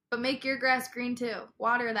 But make your grass green too.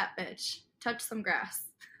 Water that bitch. Touch some grass.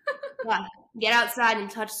 Yeah. Get outside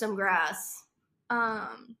and touch some grass.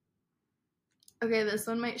 Okay, this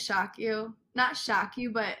one might shock you. Not shock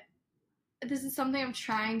you, but this is something I'm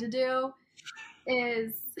trying to do,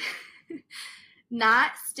 is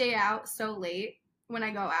not stay out so late when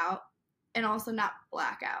I go out, and also not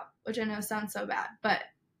black out, which I know sounds so bad, but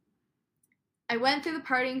I went through the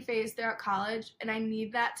partying phase throughout college, and I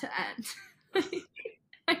need that to end.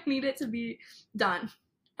 I need it to be done.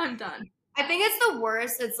 I'm done. I think it's the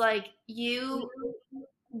worst. It's like you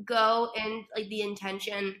go in like the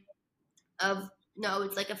intention of, no,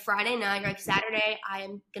 it's like a Friday night, or like Saturday, I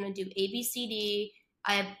am going to do A, B, C, D.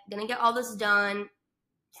 I am going to get all this done.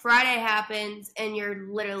 Friday happens, and you're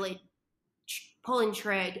literally pulling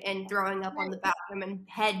trig and throwing up on the bathroom and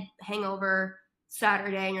head hangover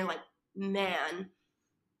Saturday, and you're like, man,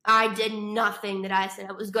 I did nothing that I said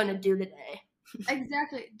I was going to do today.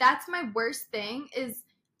 Exactly. That's my worst thing, is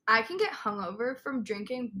I can get hungover from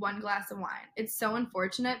drinking one glass of wine. It's so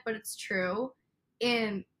unfortunate, but it's true.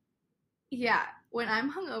 And yeah, when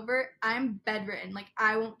I'm hungover, I'm bedridden. Like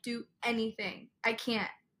I won't do anything. I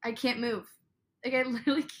can't move. Like I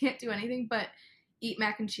literally can't do anything but eat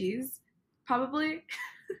mac and cheese, probably.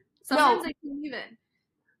 Sometimes I can't even.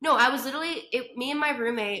 No, I was literally, me and my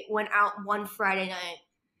roommate went out one Friday night,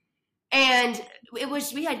 And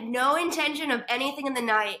we had no intention of anything in the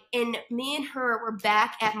night. And me and her were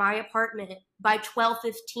back at my apartment by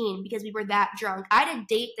 12:15 because we were that drunk. I had a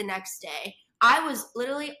date the next day. I was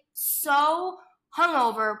literally so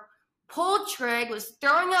hungover, pulled trig, was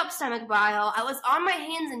throwing up stomach bile. I was on my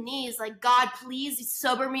hands and knees like, God, please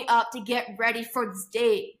sober me up to get ready for this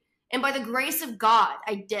date. And by the grace of God,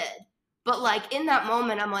 I did. But like in that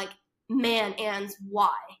moment, I'm like, man, Ans,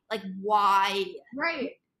 why? Like, why?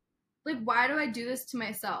 Right. Like, why do I do this to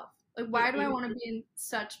myself? Like, why do I want to be in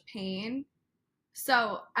such pain?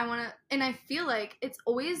 So I want to, and I feel like it's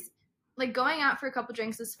always, like, going out for a couple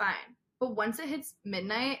drinks is fine. But once it hits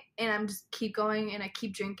midnight and I'm just keep going and I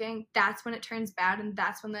keep drinking, that's when it turns bad and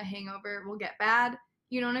that's when the hangover will get bad.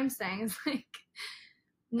 You know what I'm saying? It's like,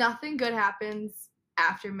 nothing good happens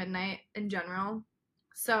after midnight in general.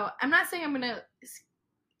 So I'm not saying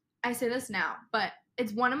I say this now, but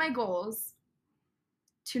it's one of my goals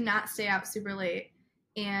to not stay out super late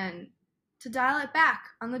and to dial it back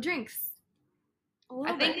on the drinks.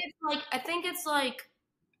 I think it's like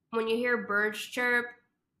when you hear birds chirp.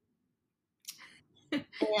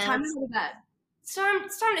 Time to go to bed. It's time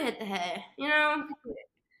to hit the hay, you know?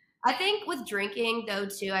 I think with drinking though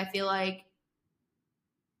too, I feel like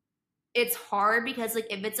it's hard because like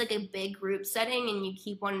if it's like a big group setting and you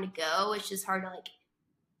keep wanting to go, it's just hard to like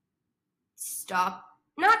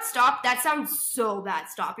not stop. That sounds so bad.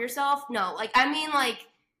 Stop yourself. No, like I mean like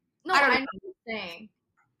no, I know what you're saying.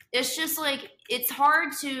 It's just like it's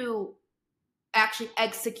hard to actually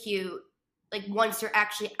execute like once you're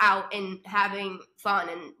actually out and having fun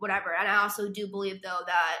and whatever. And I also do believe though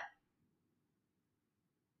that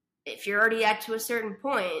if you're already at to a certain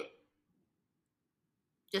point,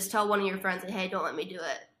 just tell one of your friends like, hey, don't let me do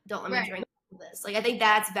it. Don't let me drink this. Like I think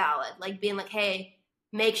that's valid. Like being like, hey,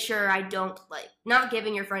 make sure I don't like not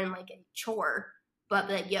giving your friend like a chore, but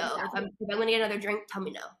like, yo, if I'm gonna get another drink, tell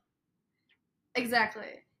me no.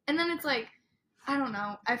 Exactly. And then it's like, I don't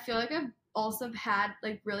know. I feel like I've also had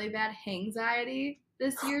like really bad anxiety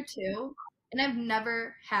this year too. And I've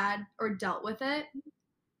never had or dealt with it.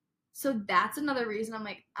 So that's another reason I'm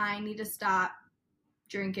like, I need to stop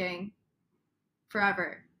drinking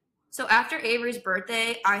forever. So after Avery's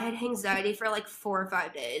birthday, I had anxiety for like 4 or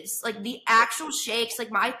 5 days. Like the actual shakes,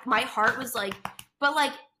 like my heart was like, but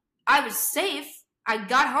like I was safe. I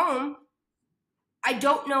got home. I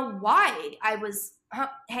don't know why I was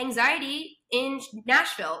anxiety in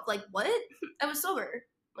Nashville. Like what? I was sober.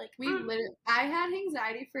 Like I had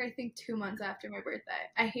anxiety for I think 2 months after my birthday.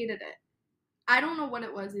 I hated it. I don't know what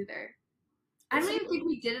it was either. I don't even think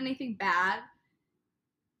we did anything bad.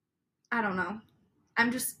 I don't know.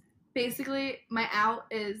 I'm just basically my out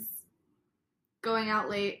is going out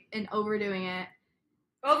late and overdoing it.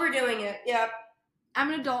 Yep.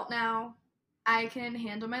 I'm an adult now. I can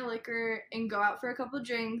handle my liquor and go out for a couple of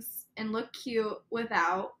drinks and look cute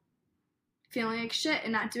without feeling like shit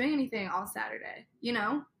and not doing anything all Saturday. You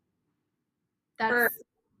know?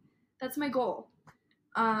 That's my goal.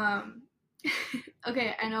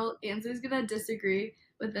 Okay, I know Ansley's gonna disagree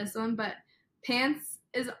with this one, but pants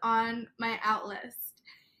is on my out list.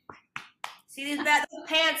 See those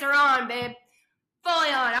pants are on, babe. Fully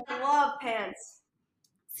on. I love pants.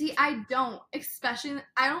 See, I don't.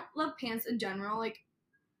 I don't love pants in general. Like,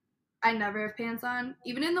 I never have pants on.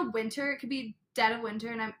 Even in the winter, it could be dead of winter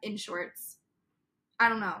and I'm in shorts. I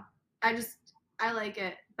don't know. I like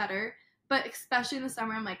it better. But especially in the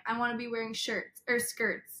summer, I'm like, I want to be wearing skirts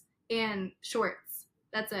and shorts.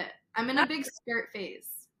 That's it. I'm in a big skirt phase.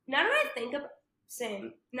 Now that I think about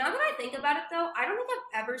it, though, I don't think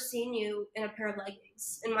I've ever seen you in a pair of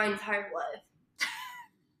leggings in my entire life.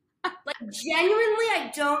 Like, genuinely,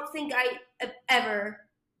 I don't think I have ever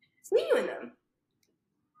seen you in them.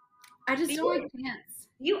 I just don't like pants.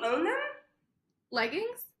 You own them?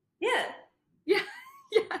 Leggings? Yeah. Yeah.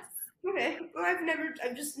 Yes. Okay. Well,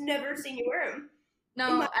 I've just never seen you wear them. No,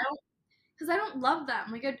 I don't, because I don't love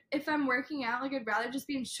them. Like, if I'm working out, like, I'd rather just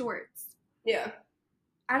be in shorts. Yeah.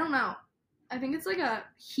 I don't know. I think it's like a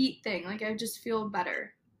heat thing. Like, I just feel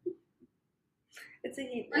better. It's a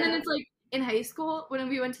heat. And then it's like in high school, when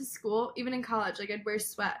we went to school, even in college, like I'd wear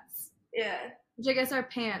sweats. Yeah. Which I guess are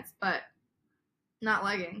pants, but not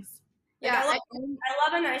leggings. Like, yeah. I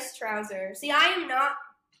love a nice trouser. See, I am not.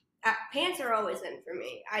 Pants are always in for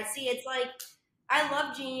me. It's like I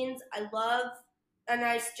love jeans. I love a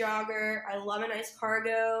nice jogger. I love a nice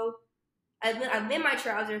cargo. I'm in my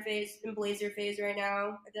trouser phase and blazer phase right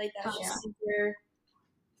now. I feel like that's just super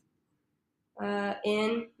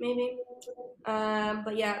in, maybe.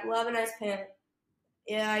 But yeah, love a nice pant.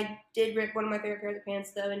 Yeah, I did rip one of my favorite pairs of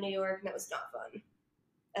pants, though, in New York, and that was not fun.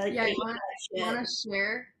 I like Yeah, ate you that want shit. to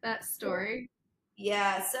share that story?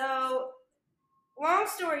 Yeah, so long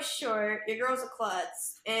story short, your girl's a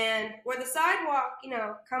klutz, and where the sidewalk,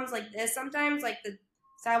 comes like this, sometimes like the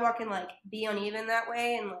sidewalk can like be uneven that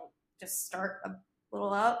way and like just start a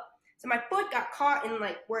little up. So my foot got caught in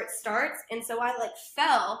like where it starts, and so I like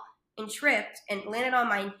fell and tripped and landed on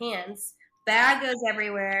my hands. Bag goes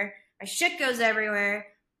everywhere, my shit goes everywhere,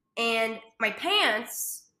 and my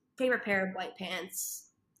pants, favorite pair of white pants,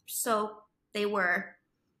 so they were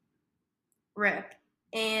ripped,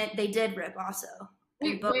 and they did rip also,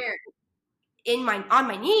 and Wait, both where? on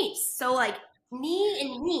my knees. So like knee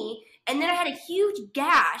and knee, and then I had a huge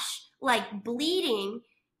gash, like bleeding,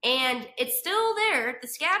 and it's still there. The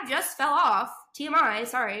scab just fell off. TMI,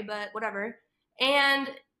 sorry, but whatever. And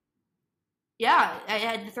yeah, I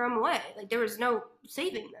had to throw them away. Like there was no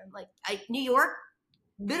saving them. Like New York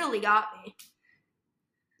literally got me.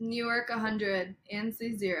 New York 100,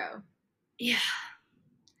 Ansley 0. Yeah.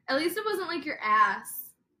 At least it wasn't like your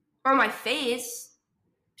ass. Or my face.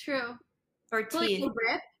 True. Or But like teeth. the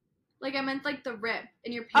rip? Like I meant like the rip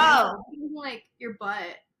in your pants. Oh. It wasn't like your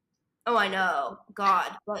butt. Oh, I know.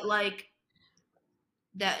 God. But like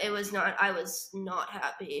that it was not, I was not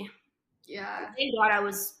happy. Yeah. Thank God I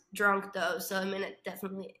was drunk though, so I mean it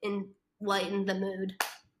definitely enlightened the mood.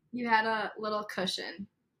 You had a little cushion.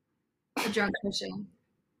 A drunk cushion.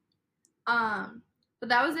 But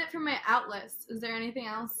that was it for my out list. Is there anything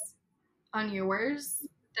else on yours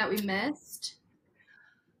that we missed?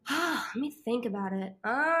 Let me think about it.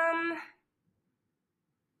 I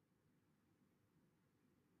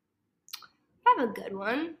have a good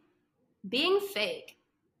one. Being fake.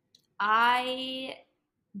 I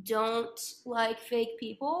don't like fake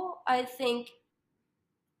people. I think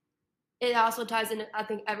it also ties into, I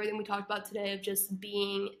think, everything we talked about today of just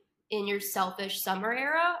being in your selfish summer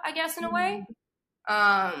era, I guess, in a way.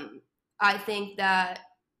 I think that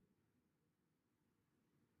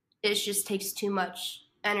it just takes too much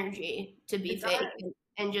energy to be fake,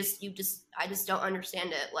 and I just don't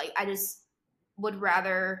understand it. Like I just would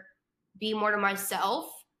rather be more to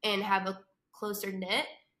myself and have a closer knit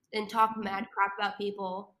than talk mad crap about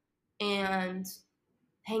people and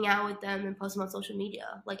hang out with them and post them on social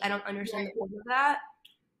media. Like I don't understand the point of that,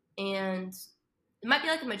 and it might be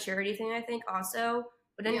like a maturity thing, I think, also.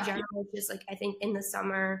 But in general, it's just like I think in the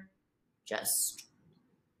summer, just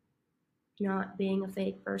not being a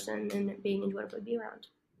fake person and being enjoyable to be around.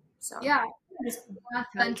 So yeah,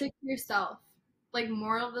 authentic yourself. Like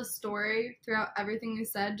moral of the story throughout everything we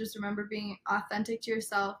said, just remember being authentic to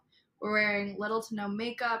yourself. We're wearing little to no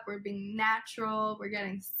makeup. We're being natural. We're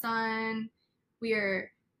getting sun. We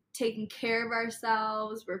are taking care of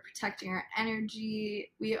ourselves. We're protecting our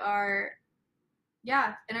energy. We are,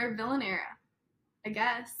 yeah, in our villain era, I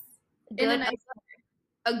guess. Good, in a nice way.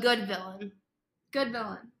 A good villain. Good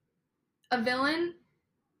villain. A villain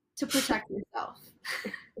to protect yourself.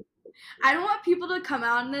 I don't want people to come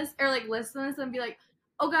out on this or like listen to this and be like,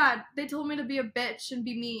 oh God, they told me to be a bitch and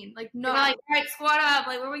be mean. Like, no. Like, all right, squat up.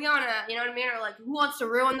 Like, where are we going at? You know what I mean? Or like, who wants to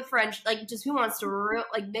ruin the French? Like, just who wants to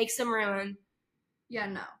make some ruin? Yeah,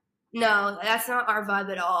 no. No, that's not our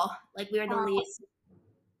vibe at all. Like, we are the least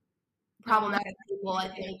problematic people, I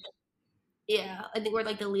think. Yeah, I think we're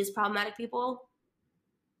like the least problematic people.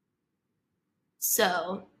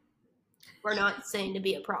 So, we're not saying to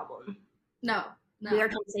be a problem. No. We are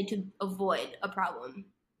trying to say to avoid a problem.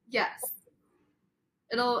 Yes.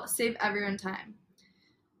 It'll save everyone time.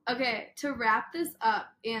 Okay, to wrap this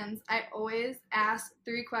up, Ans, I always ask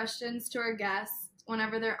 3 questions to our guests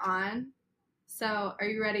whenever they're on. So, are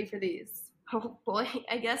you ready for these? Oh boy,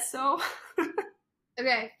 I guess so.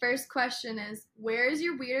 Okay, first question is, where is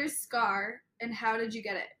your weirdest scar and how did you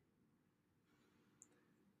get it?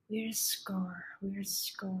 Weirdest scar.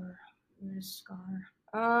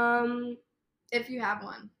 If you have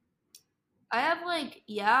one. I have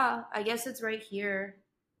I guess it's right here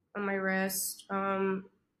on my wrist.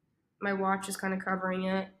 My watch is kind of covering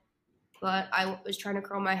it, but I was trying to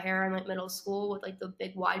curl my hair in like middle school with like the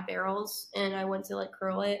big wide barrels, and I went to like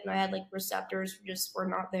curl it, and I had like receptors just were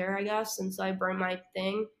not there, I guess, and so I burned my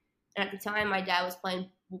thing. And at the time, my dad was playing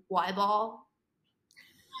Y-ball.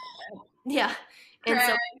 Yeah. And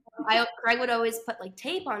so Craig would always put like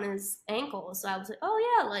tape on his ankle. So I was like,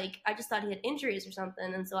 oh yeah, like I just thought he had injuries or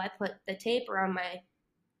something. And so I put the tape around my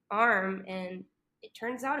arm, and it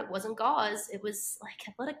turns out it wasn't gauze. It was like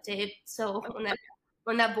athletic tape. So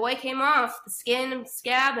when that boy came off, the skin and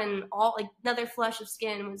scab and all like another flush of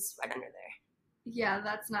skin was right under there. Yeah,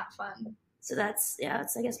 that's not fun. So that's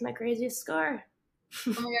I guess my craziest scar.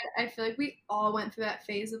 Oh my god, I feel like we all went through that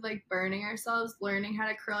phase of like burning ourselves, learning how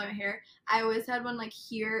to curl our hair. I always had one like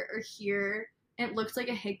here or here, and it looked like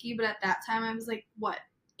a hickey, but at that time I was like, what,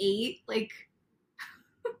 8? Like,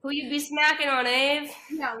 Who you be smacking on, Ave?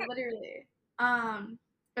 yeah, literally.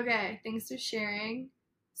 Okay, thanks for sharing.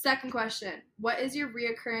 Second question. What is your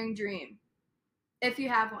reoccurring dream? If you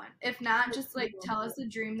have one. If not, just like tell us a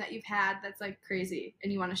dream that you've had that's like crazy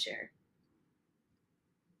and you want to share.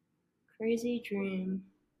 Crazy dream.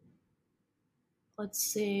 Let's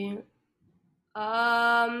see.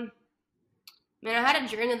 Man, I had a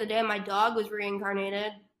dream the other day. My dog was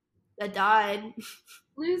reincarnated. That died.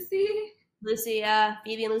 Lucy? Lucy, yeah,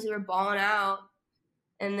 Phoebe and Lucy were balling out,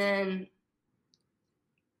 and then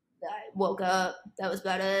I woke up. That was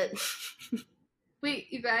about it. Wait,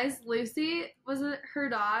 you guys, Lucy was her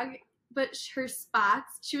dog, but her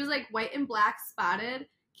spots, she was like white and black spotted. Can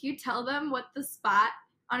you tell them what the spot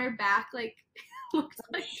on her back like looked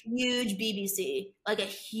like? Huge BBC, like a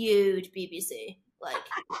huge BBC, like.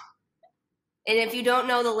 And if you don't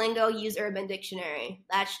know the lingo, use Urban Dictionary.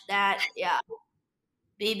 That, yeah.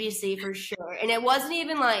 BBC for sure. And it wasn't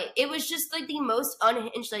even like, it was just like the most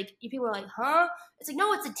unhinged, like, people were like, huh? It's like,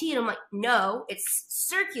 no, it's a T. And I'm like, no, it's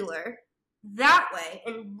circular that way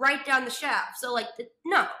and right down the shaft. So, like,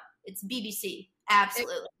 no, it's BBC.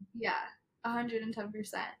 Absolutely. Yeah, 110%.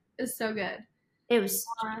 It's so good. It was,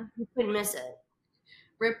 you couldn't miss it.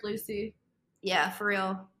 Rip Lucy. Yeah, for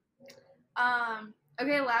real.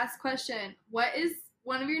 Okay, last question. What is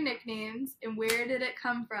one of your nicknames and where did it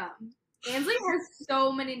come from? Ansley has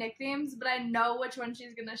so many nicknames, but I know which one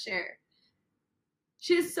she's gonna share.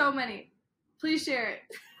 She has so many. Please share it.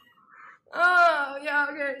 Oh, yeah,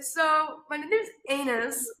 okay. So, my nickname's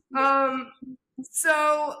Anus.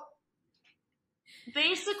 So,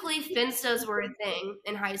 basically, Finstas were a thing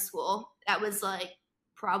in high school. That was, like,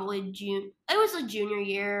 probably it was, like, junior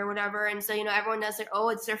year or whatever. And so, everyone does, like, oh,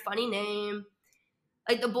 it's their funny name.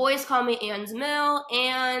 Like, the boys call me Ann's Mill,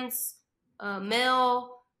 Ann's,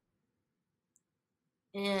 Mill,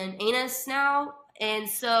 and Anus now. And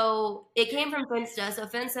so it came from Finsta. So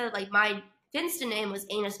Finsta, like, my Finsta name was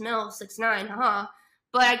Anus Mill 69,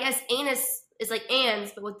 but I guess Anus is like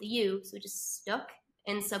Ann's, but with the U, so it just stuck.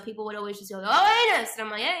 And so people would always just go, oh, Anus! And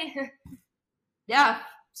I'm like, hey. Yeah,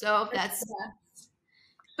 so that's.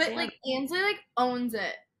 But, yeah. Like, Ansley, like, owns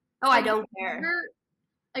it. Oh, I don't care.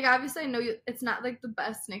 Like, obviously, I know it's not, like, the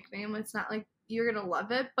best nickname. It's not, like, you're gonna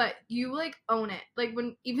love it, but you, like, own it. Like,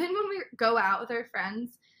 even when we go out with our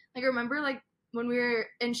friends, like, remember, like, when we were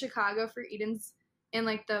in Chicago for Eden's in,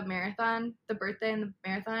 like, the marathon, the birthday and the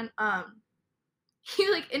marathon, he,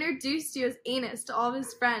 like, introduced you as Anus to all of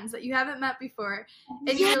his friends that you haven't met before.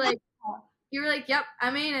 And you were like, yep,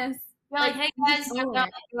 I'm Anus. You're like, hey, guys. You're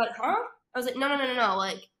like, huh? I was like, no,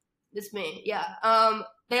 like, it's me. Yeah.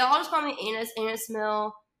 They all just call me Anus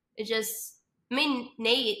Mill. It just, I mean,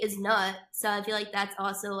 Nate is Nut, so I feel like that's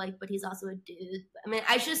also, like, but he's also a dude. I mean,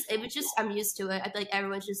 I'm used to it. I feel like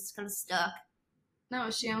everyone's just kind of stuck.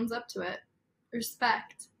 No, she owns up to it.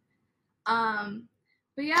 Respect. But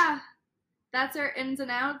yeah, that's our ins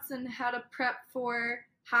and outs and how to prep for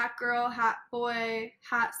hot girl, hot boy,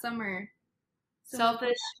 hot summer.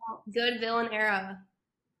 Selfish, good villain era.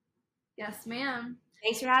 Yes, ma'am.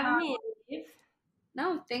 Thanks for having me, Dave.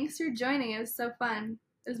 No, thanks for joining. It was so fun.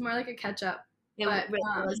 It was more like a catch up. Yeah, but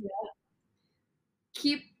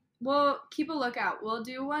keep a lookout. We'll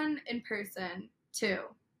do one in person too,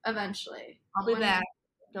 eventually. I'll be back.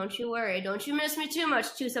 Don't you worry. Don't you miss me too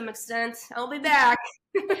much to some extent. I'll be back.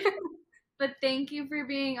 But thank you for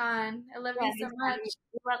being on. I love you so much.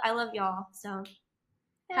 I love y'all. So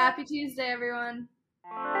happy Tuesday, everyone.